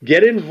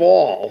 get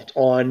involved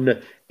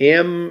on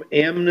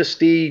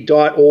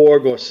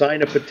amnesty.org or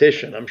sign a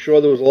petition. I'm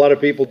sure there was a lot of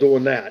people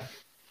doing that.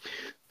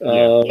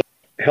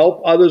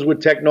 Help others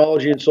with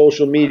technology and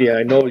social media.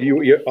 I know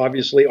you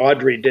obviously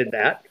Audrey did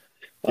that.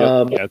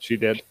 Yeah, she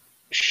did.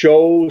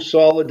 Show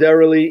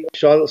solidarity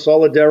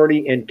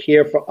and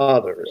care for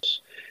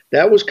others.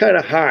 That was kind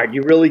of hard.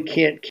 You really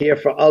can't care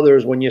for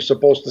others when you're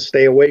supposed to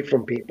stay away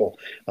from people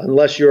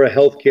unless you're a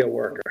healthcare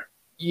worker.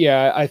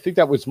 Yeah, I think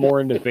that was more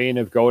in the vein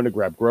of going to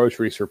grab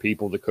groceries for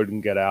people that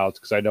couldn't get out.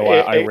 Because I know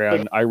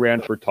I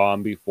ran for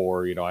Tom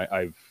before. You know,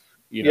 I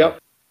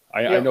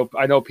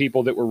know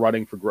people that were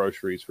running for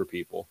groceries for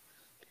people.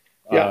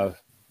 Yeah.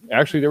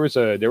 Actually, there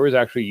was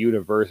actually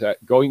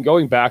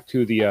going back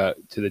to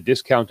the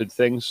discounted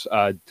things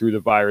through the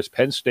virus.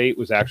 Penn State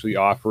was actually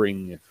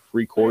offering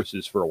free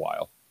courses for a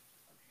while.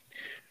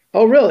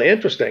 Oh, really?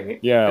 Interesting.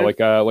 Yeah,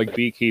 like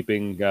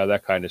beekeeping,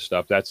 that kind of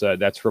stuff.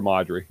 That's from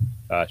Audrey.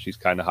 She's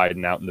kind of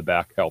hiding out in the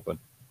back helping.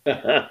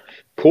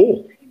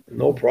 Cool.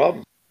 No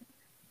problem.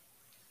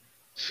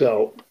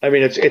 So, I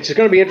mean, it's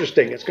going to be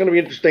interesting. It's going to be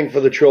interesting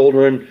for the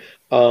children.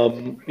 How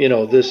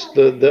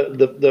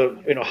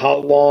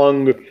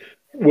long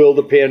will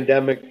the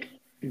pandemic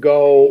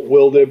go?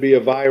 Will there be a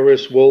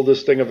virus? Will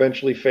this thing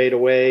eventually fade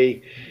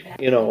away?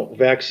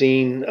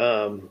 Vaccine,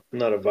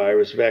 not a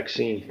virus,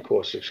 vaccine, of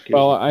course, excuse me.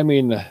 Well, I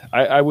mean,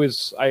 I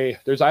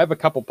have a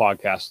couple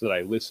podcasts that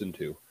I listen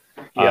to.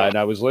 And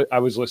I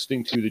was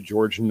listening to the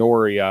George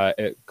Norrie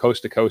at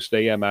Coast to Coast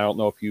AM. I don't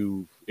know if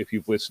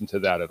you've listened to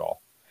that at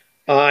all.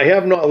 I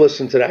have not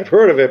listened to that. I've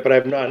heard of it, but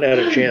I've not had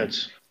a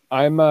chance.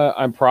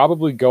 I'm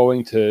probably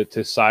going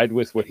to side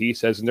with what he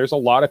says, and there's a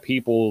lot of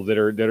people that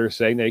are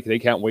saying they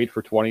can't wait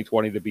for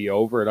 2020 to be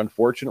over, and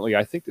unfortunately,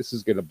 I think this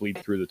is going to bleed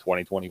through the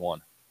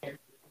 2021.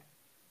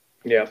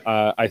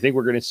 Yeah, I think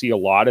we're going to see a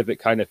lot of it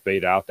kind of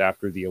fade out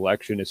after the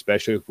election,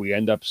 especially if we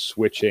end up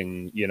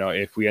switching.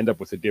 If we end up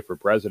with a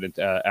different president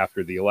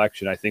after the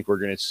election, I think we're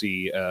going to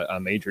see a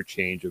major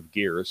change of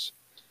gears.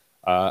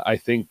 I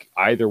think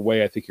either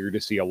way, I think you're going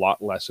to see a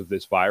lot less of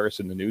this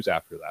virus in the news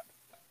after that.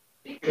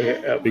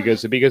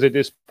 Because at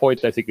this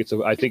point, I think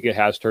it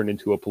has turned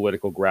into a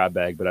political grab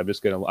bag. But I'm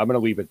gonna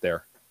leave it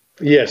there.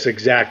 Yes,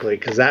 exactly.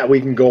 Because we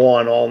can go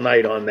on all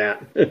night on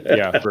that.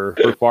 Yeah, for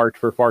far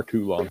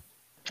too long.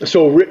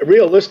 So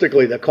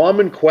realistically, the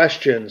common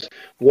questions: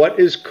 what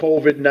is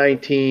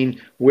COVID-19?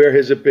 Where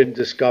has it been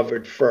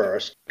discovered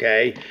first?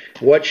 Okay,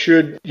 what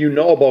should you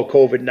know about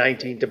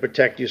COVID-19 to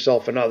protect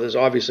yourself and others?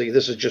 Obviously,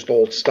 this is just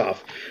old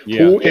stuff.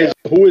 Yeah.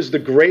 Who is the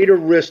greater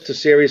risk to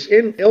serious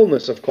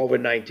illness of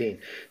COVID-19?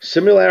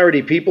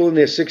 Similarity: people in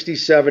their 60s,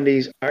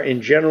 70s are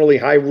in generally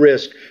high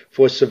risk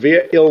for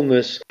severe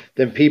illness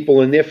than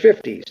people in their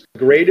 50s. The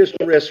greatest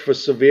risk for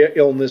severe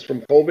illness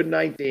from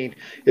COVID-19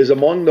 is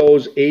among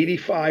those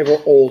 85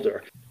 or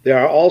older. There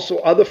are also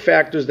other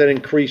factors that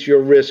increase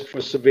your risk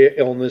for severe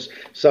illness,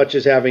 such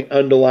as having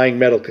underlying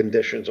medical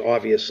conditions,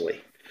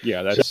 obviously.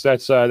 Yeah,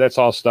 that's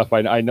all stuff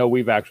I know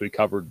we've actually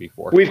covered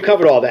before. We've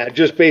covered all that.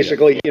 Just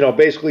basically, these are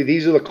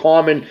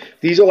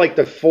like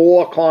the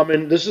 4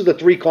 common, this is the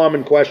 3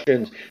 common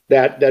questions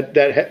that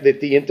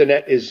the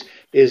internet is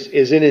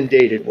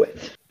inundated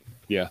with.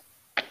 Yeah.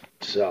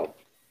 So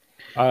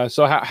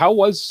how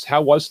was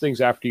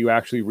things after you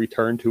actually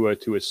returned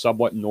to a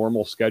somewhat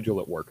normal schedule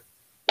at work?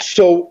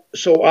 So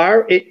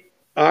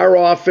our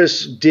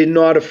office did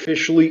not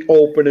officially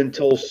open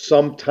until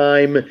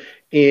sometime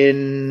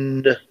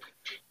in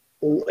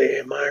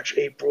March,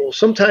 April,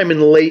 sometime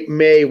in late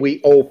May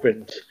we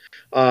opened,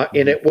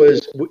 and it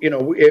was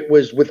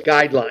with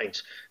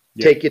guidelines.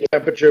 Yeah. Take your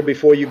temperature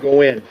before you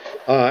go in.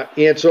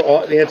 Answer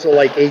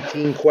like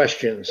 18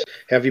 questions.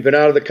 Have you been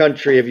out of the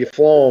country? Have you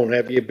flown?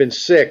 Have you been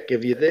sick?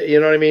 Have you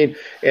know what I mean?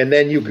 And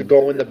then you could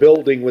go in the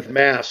building with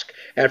mask.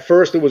 At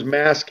first, it was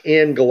mask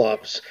and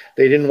gloves.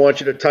 They didn't want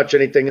you to touch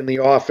anything in the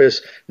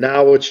office.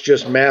 Now it's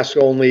just mask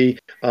only.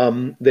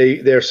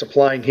 They're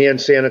supplying hand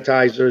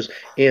sanitizers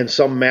and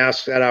some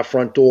masks at our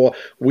front door.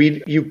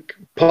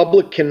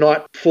 Public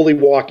cannot fully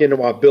walk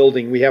into our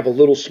building. We have a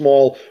little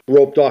small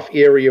roped off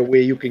area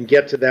where you can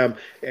get to them,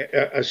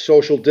 a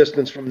social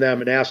distance from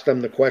them, and ask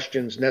them the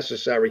questions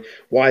necessary,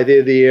 why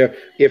they're there,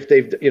 if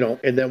they've,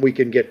 and then we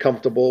can get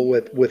comfortable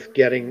with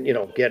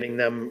getting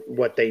them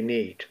what they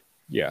need.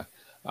 Yeah.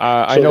 So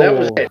I know. that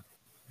was it.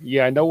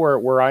 Yeah, I know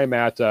where I'm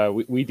at.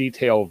 We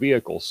detail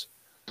vehicles,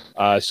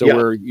 so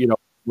Yeah.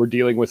 we're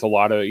dealing with a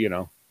lot of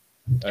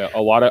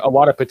a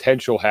lot of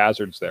potential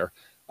hazards there.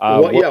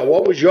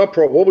 What was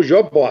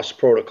your boss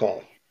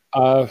protocol?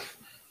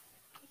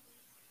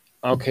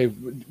 Okay,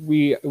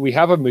 we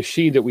have a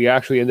machine that we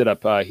actually ended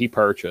up he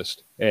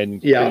purchased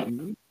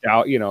and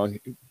out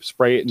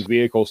spray it in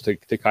vehicles to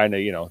kind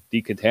of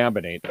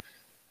decontaminate.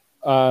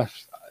 I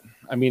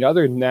mean,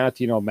 other than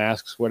that,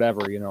 masks,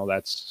 whatever,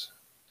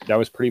 that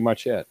was pretty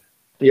much it.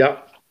 Yeah.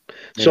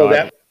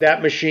 So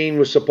that machine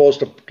was supposed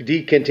to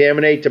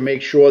decontaminate to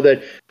make sure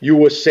that you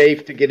were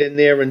safe to get in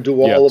there and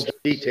do all of the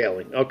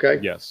detailing. Okay.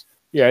 Yes.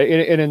 Yeah.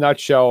 In a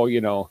nutshell,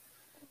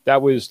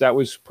 that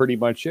was pretty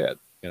much it.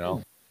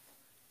 Did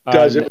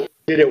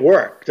it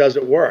work? Does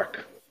it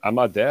work? I'm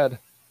not dead.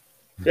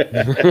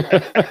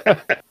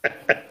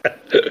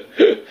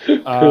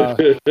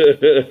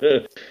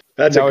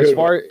 That's now, a good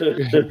one.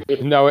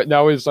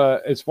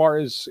 As far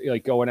as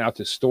like going out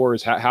to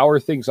stores, how are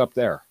things up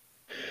there?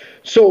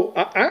 So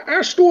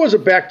our stores are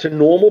back to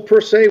normal per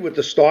se with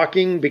the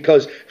stocking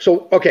because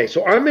so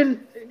I'm in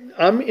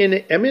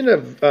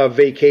a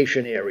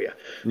vacation area.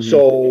 Mm-hmm.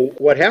 So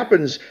what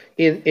happens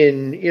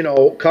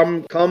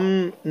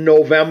come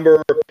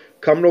November,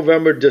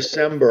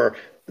 December,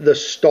 the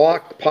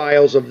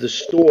stockpiles of the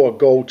store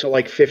go to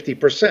like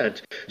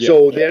 50%. Yeah.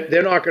 So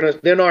they're not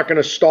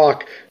gonna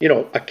stock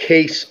a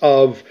case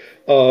of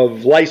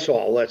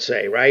Lysol, let's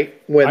say, right?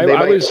 When they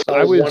might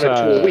sell one or two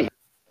a week.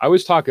 I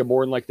was talking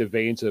more in like the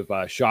veins of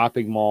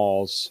shopping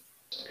malls.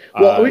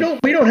 Well,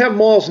 we don't have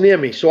malls near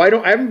me, so I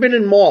haven't been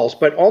in malls,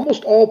 but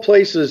almost all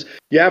places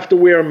you have to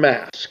wear a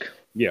mask.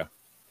 Yeah.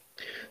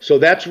 So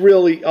that's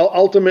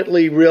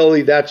ultimately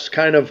that's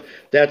kind of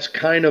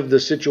the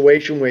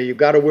situation where you've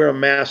got to wear a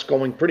mask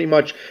going pretty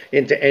much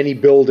into any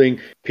building.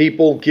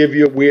 People give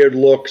you weird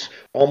looks.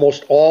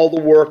 Almost all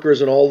the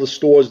workers and all the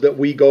stores that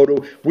we go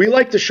to, we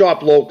like to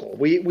shop local.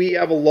 We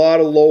have a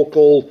lot of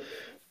local.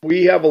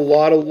 We have a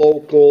lot of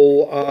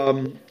local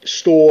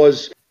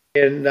stores,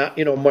 and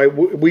we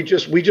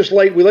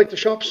like to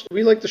shop.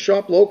 We like to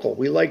shop local.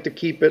 We like to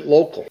keep it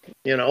local.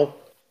 Yeah,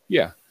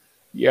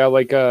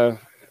 like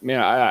man,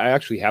 I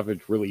actually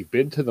haven't really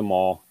been to the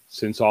mall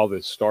since all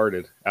this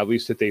started. At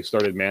least that they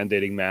started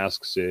mandating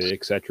masks,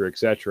 et cetera, et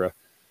cetera.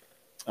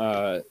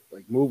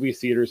 Like movie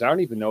theaters, I don't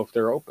even know if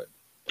they're open.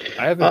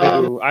 I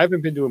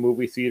haven't been to a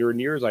movie theater in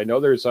years. I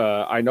know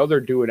they're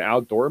doing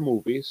outdoor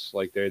movies.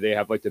 Like they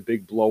have like the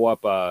big blow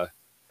up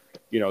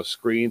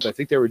screens. I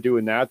think they were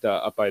doing that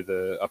up by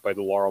the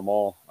Laurel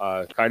Mall,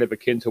 kind of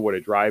akin to what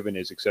a drive-in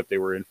is, except they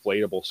were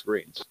inflatable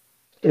screens.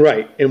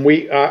 Right, and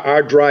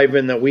our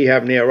drive-in that we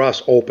have near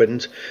us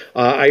opened.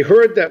 I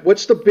heard that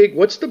what's the big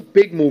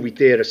movie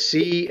theater?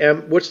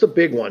 What's the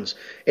big ones?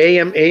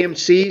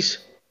 AMC's?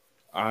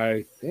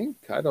 I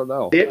don't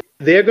know.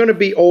 They're going to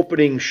be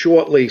opening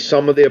shortly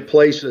some of their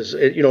places,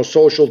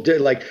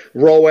 like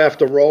row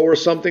after row or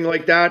something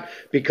like that,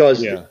 because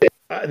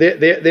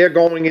they were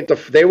going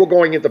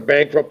into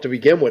bankrupt to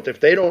begin with. If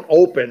they don't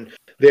open,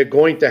 they're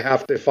going to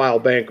have to file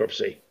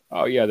bankruptcy.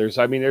 Oh yeah, there's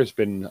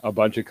been a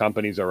bunch of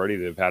companies already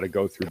that have had to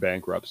go through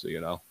bankruptcy.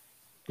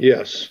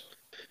 Yes.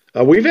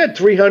 We've had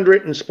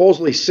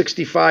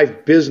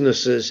 365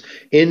 businesses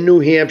in New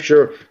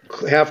Hampshire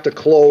have to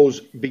close,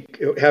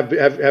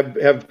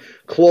 have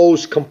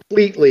closed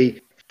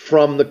completely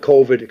from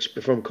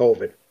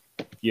COVID.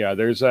 Yeah,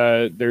 there's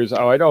I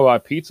know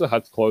Pizza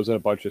Hut's closing a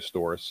bunch of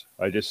stores.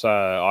 I just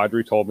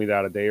Audrey told me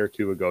that a day or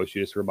two ago. She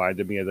just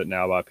reminded me of that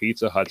now.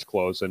 Pizza Hut's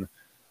closing.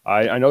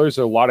 I know there's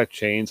a lot of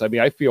chains. I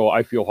mean, I feel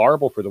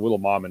horrible for the little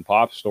mom and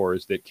pop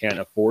stores that can't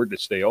afford to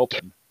stay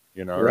open.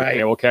 Right?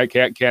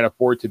 Can't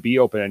afford to be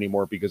open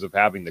anymore because of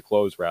having to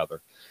close, rather.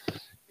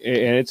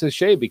 And it's a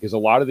shame because a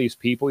lot of these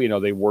people,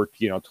 they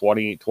worked,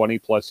 20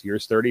 plus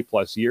years, 30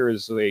 plus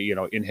years. They,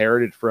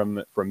 inherited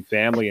from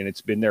family, and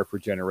it's been there for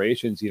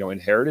generations.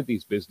 Inherited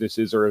these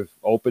businesses or have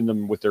opened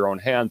them with their own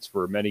hands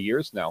for many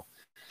years now.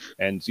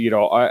 And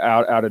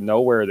out of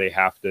nowhere, they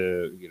have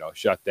to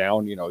shut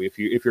down. If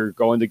you're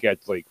going to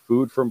get like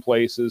food from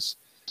places,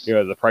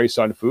 the price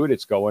on food,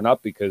 it's going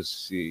up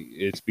because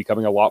it's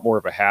becoming a lot more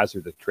of a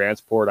hazard to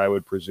transport, I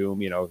would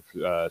presume.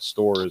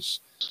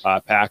 Stores,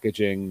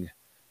 packaging,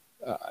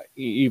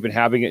 even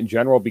having it in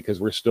general, because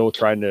we're still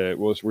trying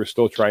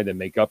to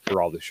make up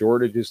for all the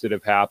shortages that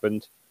have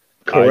happened.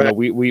 Correct. know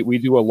we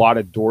do a lot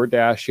of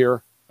DoorDash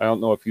here. I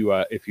don't know if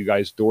you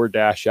guys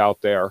DoorDash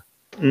out there.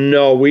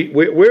 No,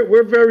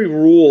 we're very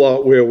rural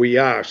out where we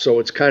are, so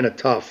it's kind of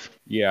tough.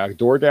 Yeah,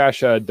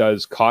 DoorDash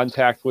does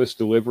contactless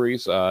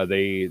deliveries.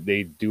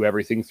 They do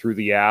everything through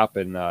the app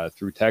and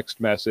through text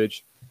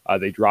message.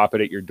 They drop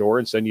it at your door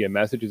and send you a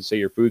message and say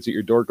your food's at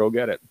your door. Go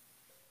get it.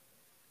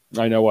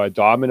 I know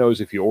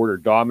Domino's. If you order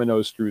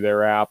Domino's through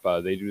their app,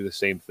 they do the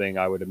same thing.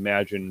 I would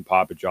imagine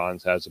Papa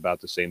John's has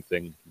about the same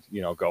thing,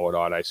 going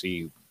on. I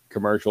see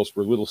commercials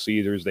for Little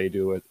Caesars. They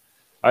do it.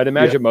 I'd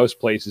imagine most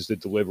places that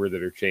deliver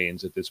that are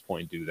chains at this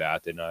point do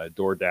that. And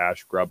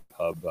DoorDash,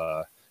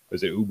 Grubhub,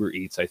 was it Uber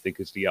Eats? I think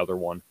is the other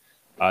one.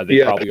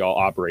 They probably all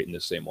operate in the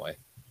same way.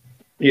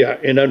 Yeah,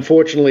 and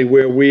unfortunately,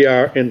 where we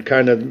are in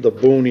kind of the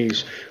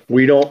boonies,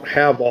 we don't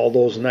have all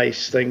those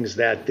nice things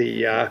that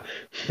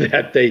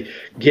that they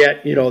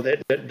get,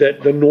 that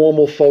the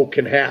normal folk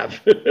can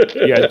have.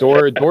 Yeah,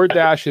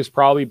 DoorDash has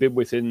probably been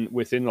within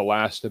the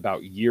last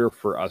about year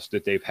for us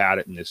that they've had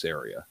it in this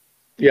area.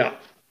 Yeah,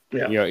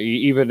 yeah.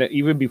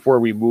 Even before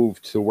we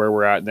moved to where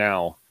we're at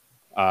now,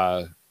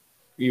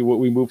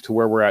 we moved to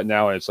where we're at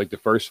now, and it's like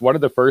one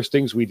of the first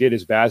things we did,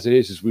 as bad as it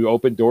is we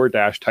opened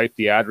DoorDash, typed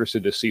the address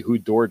in to see who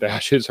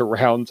DoorDash is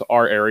around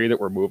our area that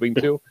we're moving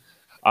to.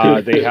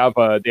 They have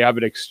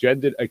an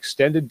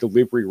extended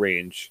delivery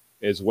range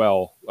as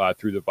well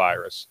through the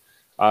virus.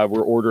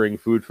 We're ordering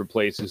food from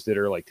places that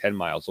are like 10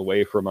 miles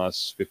away from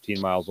us, 15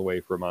 miles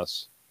away from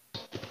us.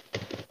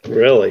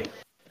 Really?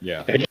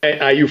 Yeah. And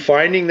are you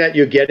finding that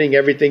you're getting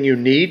everything you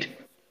need?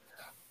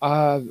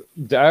 I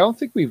don't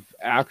think we've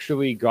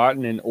actually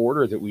gotten an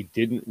order that we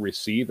didn't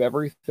receive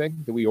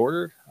everything that we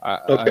ordered.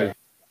 Okay.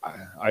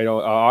 I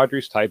don't.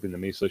 Audrey's typing to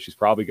me, so she's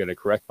probably going to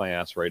correct my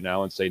ass right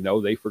now and say,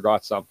 no, they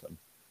forgot something.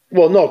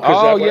 Well, no.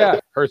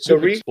 Her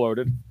soup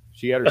exploded.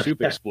 She had her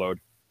soup explode.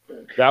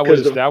 That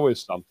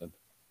was something.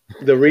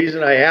 The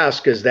reason I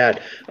ask is that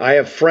I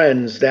have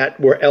friends that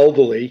were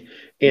elderly,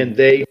 and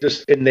they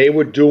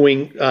were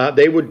doing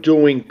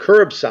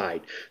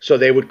curbside. So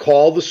they would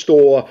call the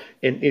store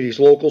in these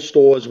local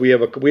stores. We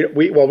have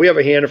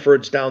a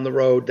Hannaford's down the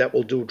road that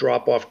will do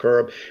drop off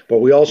curb, but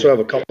we also have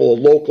a couple of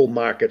local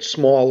markets,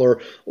 smaller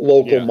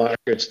local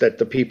markets that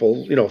the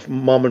people,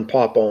 mom and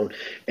pop own.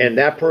 And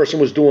that person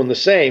was doing the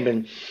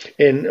same.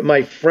 And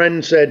my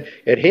friend said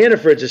at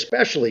Hannaford's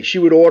especially, she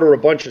would order a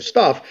bunch of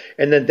stuff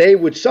and then they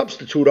would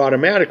substitute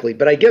automatically.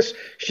 But I guess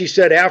she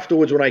said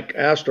afterwards when I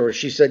asked her,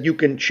 she said you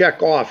can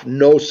check off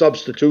no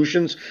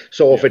substitutions.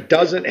 So if it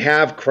doesn't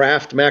have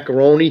Kraft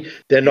macaroni,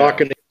 they're not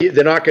going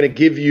to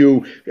give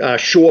you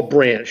Shore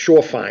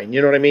Fine.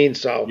 You know what I mean?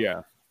 So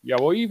yeah.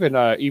 Well, even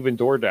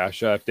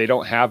DoorDash, if they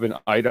don't have an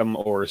item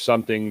or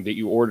something that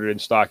you ordered in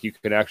stock, you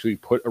can actually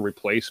put a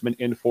replacement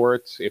in for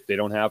it if they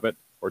don't have it,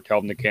 or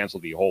tell them to cancel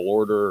the whole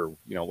order,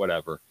 or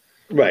whatever.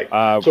 Right.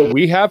 So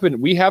we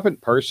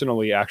haven't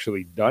personally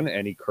actually done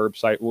any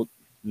curbside. Well,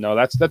 no,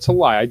 that's a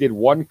lie. I did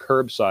one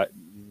curbside.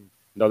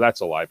 No,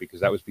 that's a lie because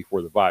that was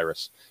before the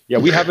virus. Yeah,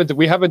 we haven't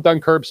done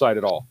curbside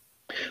at all.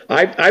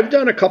 I've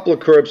done a couple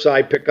of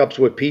curbside pickups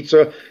with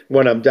pizza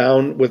when I'm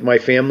down with my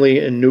family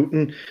in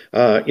Newton,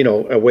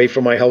 away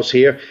from my house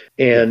here,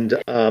 and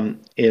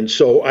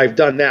so I've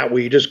done that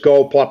where you just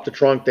go, pop the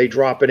trunk, they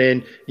drop it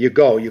in, you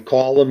go, you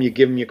call them, you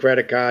give them your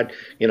credit card,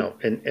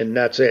 and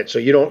that's it. So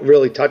you don't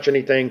really touch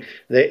anything.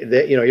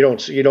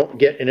 You don't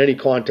get in any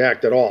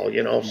contact at all.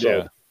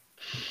 So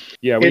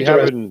yeah, we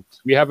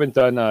haven't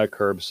done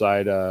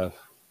curbside.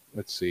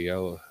 Let's see,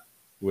 what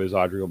does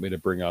Audrey want me to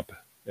bring up?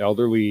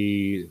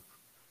 Elderly.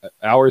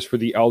 Hours for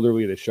the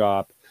elderly to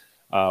shop,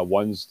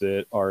 ones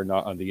that are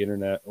not on the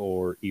internet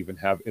or even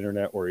have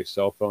internet or a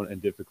cell phone,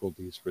 and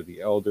difficulties for the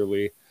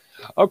elderly.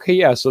 Okay,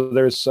 yeah. So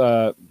there's,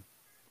 I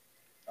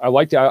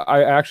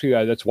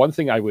actually, that's one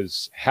thing I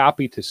was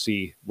happy to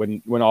see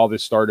when all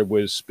this started,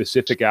 was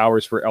specific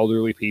hours for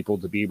elderly people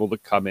to be able to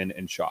come in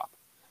and shop.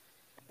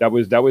 That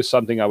was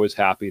something I was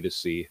happy to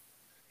see.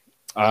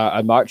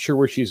 I'm not sure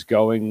where she's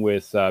going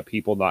with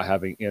people not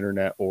having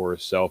internet or a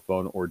cell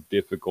phone, or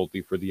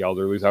difficulty for the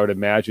elderly. I would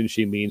imagine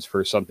she means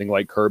for something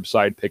like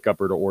curbside pickup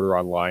or to order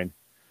online.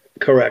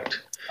 Correct.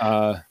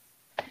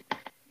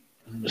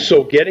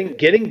 So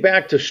getting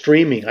back to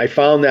streaming, I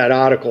found that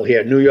article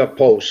here, New York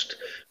Post.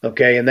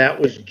 Okay, and that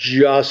was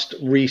just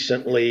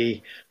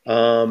recently.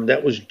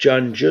 That was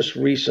done just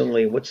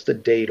recently. What's the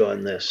date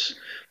on this?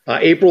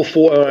 April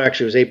 4,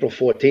 actually it was April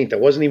 14th. It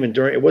wasn't even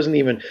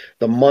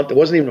the month. It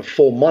wasn't even a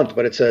full month,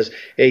 but it says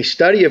a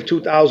study of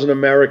 2,000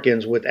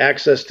 Americans with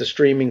access to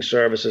streaming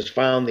services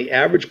found the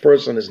average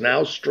person is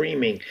now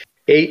streaming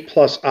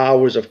 8+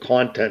 hours of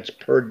content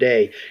per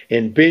day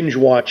and binge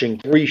watching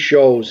 3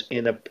 shows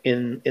in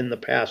the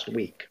past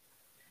week.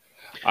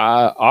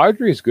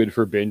 Audrey's good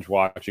for binge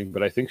watching,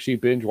 but I think she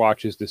binge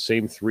watches the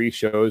same 3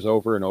 shows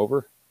over and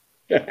over.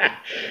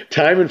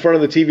 Time in front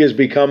of the TV has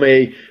become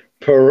a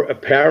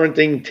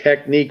parenting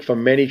technique for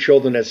many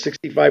children, as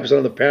 65%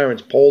 of the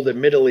parents polled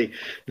admittedly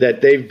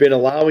that they've been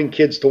allowing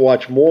kids to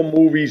watch more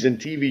movies and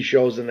TV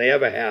shows than they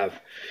ever have.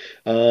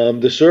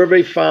 The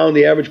survey found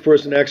the average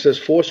person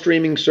accessed 4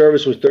 streaming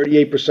service was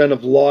 38%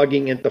 of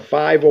logging into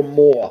 5 or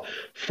more.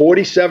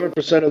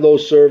 47% of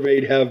those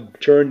surveyed have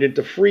turned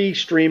into free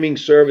streaming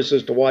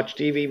services to watch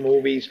TV,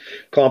 movies,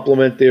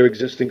 complement their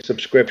existing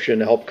subscription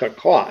to help cut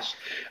costs.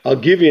 I'll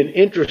give you an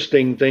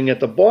interesting thing at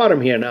the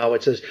bottom here now.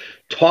 It says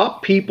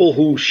top people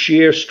who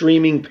share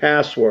streaming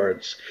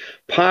passwords.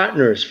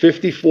 Partners,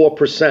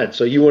 54%.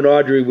 So you and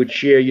Audrey would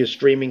share your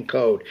streaming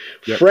code.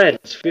 Yep.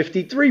 Friends,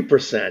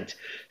 53%.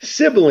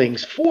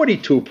 Siblings,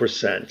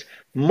 42%.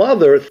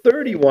 Mother,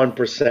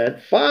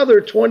 31%. Father,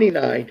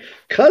 29%.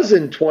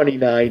 Cousin,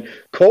 29%.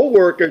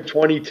 Co-worker,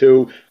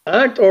 22%.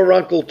 Aunt or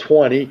uncle,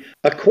 20%.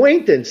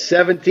 Acquaintance,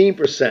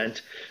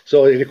 17%.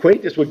 So an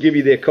acquaintance would give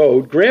you their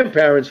code.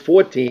 Grandparents,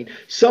 14%.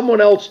 Someone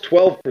else,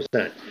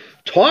 12%.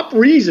 Top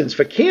reasons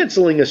for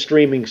canceling a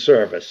streaming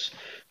service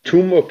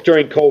during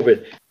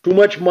COVID. Too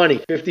much money,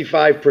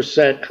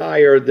 55%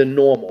 higher than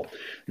normal.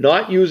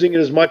 Not using it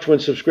as much when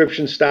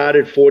subscription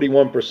started,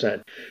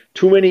 41%.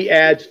 Too many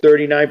ads,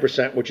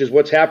 39%, which is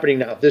what's happening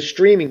now. This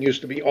streaming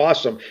used to be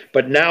awesome,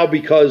 but now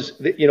because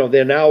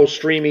they're now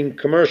streaming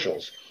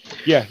commercials.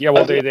 Yeah.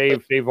 Well,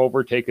 they've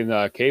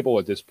overtaken cable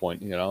at this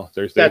point.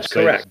 That's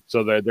correct.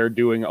 So they're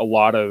doing a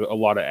lot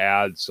of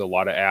ads, a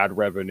lot of ad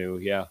revenue.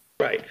 Yeah.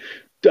 Right.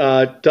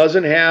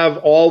 Doesn't have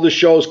all the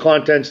show's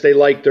contents they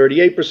like,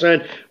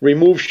 38%.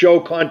 Remove show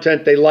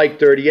content they like,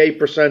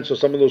 38%. So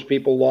some of those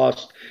people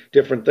lost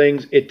different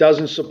things. It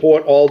doesn't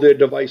support all their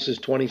devices,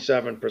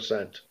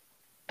 27%.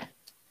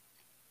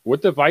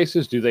 What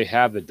devices do they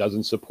have that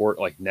doesn't support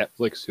like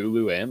Netflix,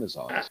 Hulu,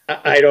 Amazon?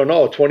 I don't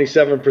know.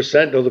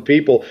 27% of the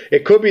people.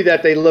 It could be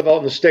that they live out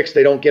in the sticks.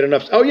 They don't get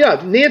enough. Oh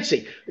yeah,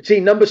 Nancy. See,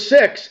 number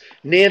 6,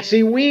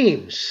 Nancy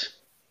Weems.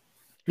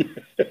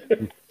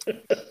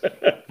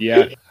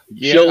 Yeah.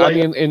 She'll like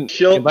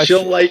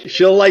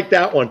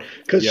that one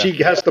because she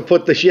has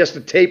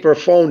to tape her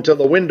phone to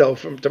the window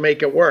to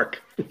make it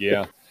work.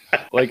 Yeah,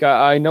 like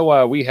I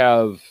know we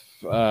have.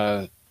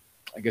 I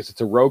guess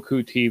it's a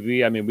Roku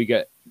TV. I mean, we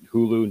get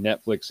Hulu,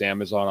 Netflix,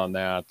 Amazon on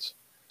that.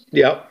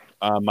 Yep.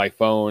 My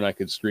phone, I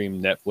could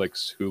stream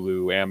Netflix,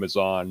 Hulu,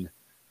 Amazon.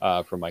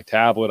 From my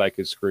tablet, I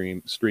could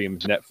stream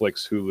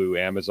Netflix, Hulu,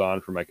 Amazon.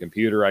 From my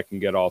computer, I can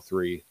get all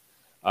 3.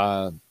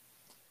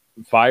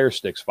 Fire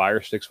Sticks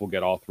will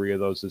get all 3 of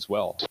those as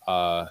well.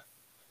 I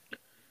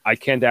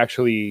can't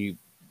actually.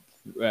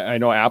 I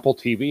know Apple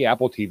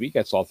TV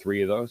gets all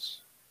 3 of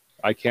those.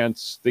 I can't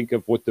think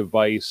of what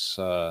device.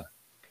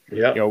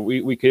 Yeah.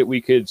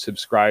 We could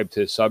subscribe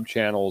to sub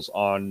channels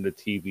on the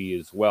TV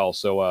as well.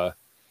 So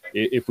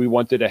if we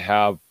wanted to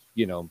have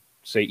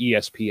say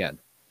ESPN,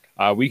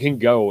 we can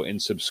go and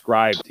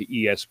subscribe to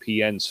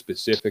ESPN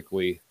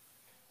specifically,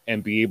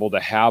 and be able to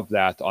have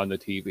that on the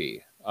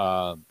TV.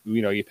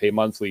 You pay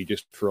monthly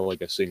just for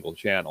like a single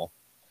channel.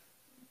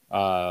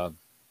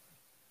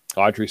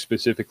 Audrey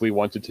specifically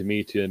wanted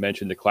me to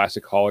mention the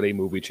Classic Holiday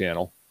Movie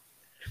Channel.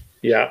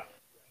 Yeah,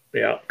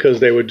 because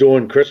they were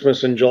doing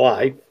Christmas in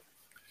July.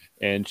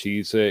 And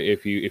she's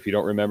if you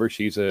don't remember,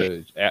 she's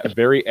a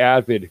very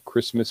avid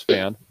Christmas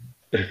fan.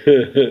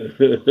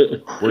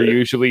 We're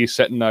usually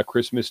setting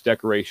Christmas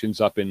decorations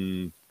up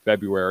in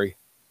February.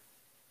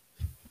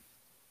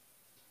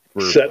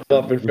 Setting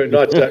up in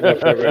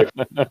February.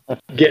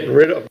 Getting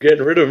rid of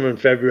them in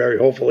February,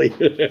 hopefully.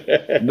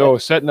 No,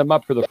 setting them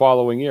up for the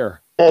following year.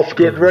 Oh,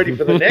 good, ready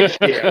for the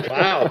next year.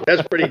 Wow,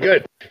 that's pretty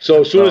good.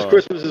 So as soon as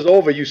Christmas is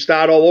over, you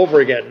start all over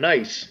again.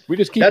 Nice. We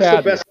just keep. That's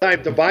the best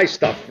time to buy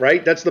stuff,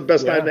 right? That's the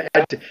best time to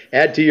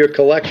add to your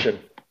collection.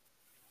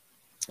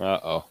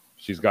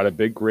 She's got a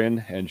big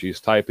grin and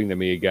she's typing to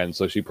me again.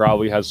 So she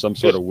probably has some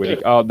sort of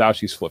witty. Oh, now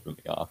she's flipping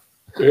me off.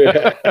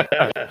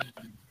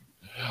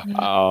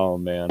 Oh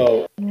man.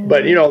 Oh,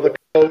 but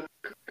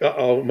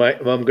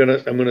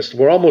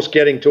we're almost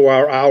getting to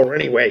our hour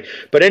anyway.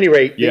 But at any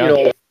rate,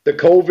 the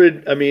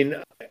COVID, I mean,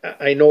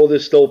 I know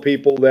there's still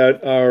people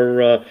that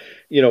are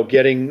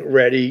getting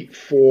ready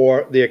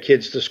for their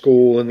kids to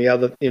school and the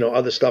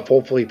other stuff.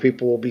 Hopefully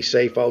people will be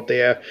safe out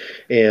there.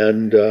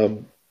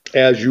 And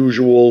as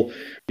usual,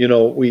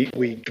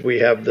 we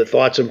have the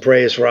thoughts and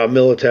prayers for our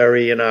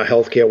military and our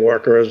healthcare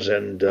workers,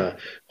 and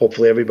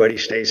hopefully everybody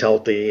stays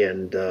healthy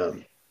and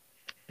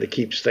that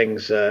keeps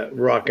things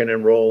rocking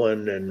and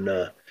rolling.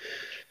 And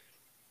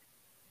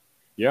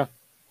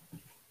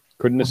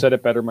couldn't have said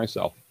it better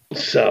myself.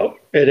 So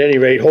at any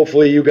rate,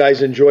 hopefully you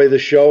guys enjoy the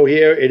show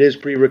here. It is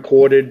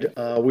pre-recorded.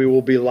 We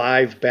will be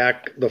live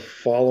back the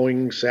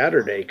following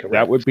Saturday, correct?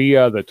 That would be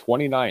the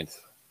 29th.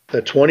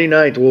 The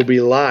 29th will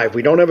be live.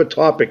 We don't have a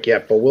topic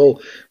yet, but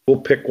we'll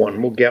pick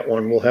one. We'll get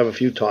one. We'll have a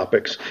few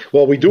topics.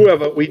 Well, we do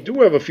have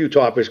a few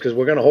topics because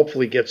we're going to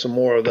hopefully get some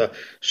more of the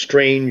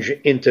strange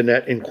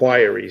internet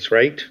inquiries,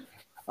 right?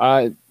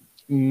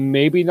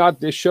 Maybe not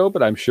this show,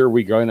 but I'm sure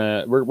we're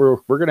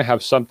gonna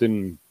have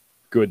something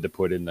good to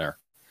put in there.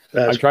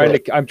 I'm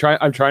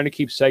trying to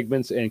keep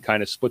segments and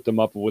kind of split them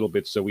up a little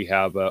bit so we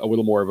have a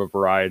little more of a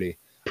variety.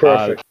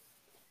 Perfect.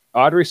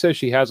 Audrey says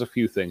she has a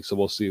few things, so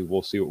we'll see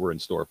what we're in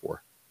store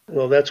for.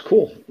 Well, that's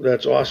cool.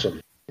 That's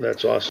awesome.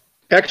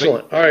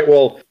 Excellent. All right.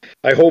 Well,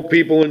 I hope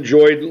people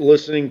enjoyed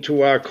listening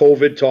to our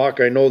COVID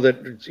talk. I know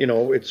that, you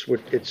know,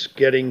 it's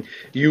getting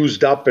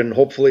used up, and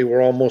hopefully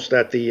we're almost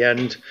at the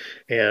end,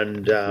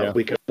 and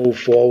we can move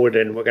forward,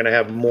 and we're going to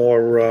have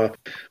more, we're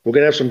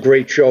going to have some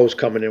great shows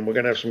coming in. We're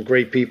going to have some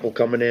great people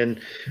coming in.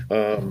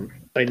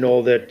 I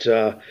know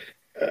that,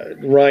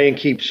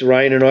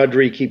 Ryan and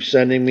Audrey keep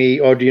sending me,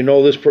 oh, do you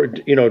know this,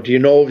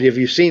 have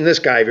you seen this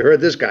guy? Have you heard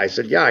this guy? I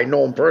said, yeah, I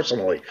know him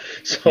personally.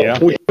 So Yeah.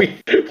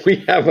 we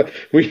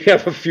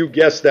have a few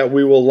guests that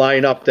we will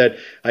line up that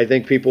I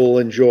think people will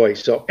enjoy.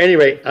 So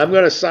anyway, I'm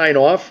going to sign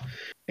off.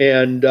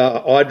 And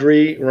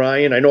Audrey,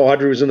 Ryan, I know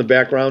Audrey was in the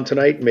background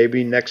tonight.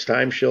 Maybe next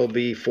time she'll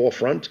be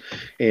forefront,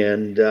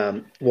 and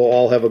we'll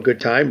all have a good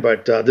time.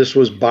 But this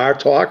was Bar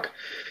Talk.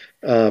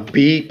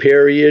 B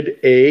period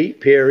A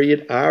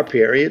period R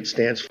period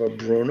stands for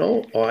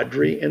Bruno,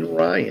 Audrey, and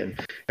Ryan,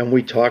 and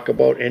we talk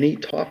about any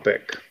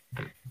topic.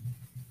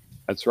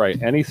 That's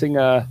right. Anything.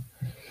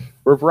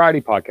 We're a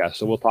variety podcast,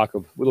 so we'll talk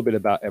a little bit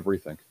about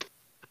everything.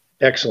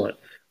 Excellent.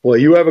 Well,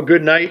 you have a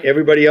good night.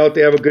 Everybody out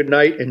there have a good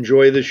night.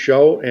 Enjoy the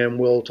show, and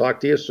we'll talk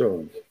to you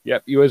soon.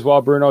 Yep. You as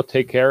well, Bruno.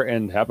 Take care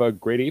and have a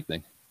great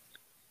evening.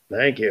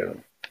 Thank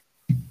you.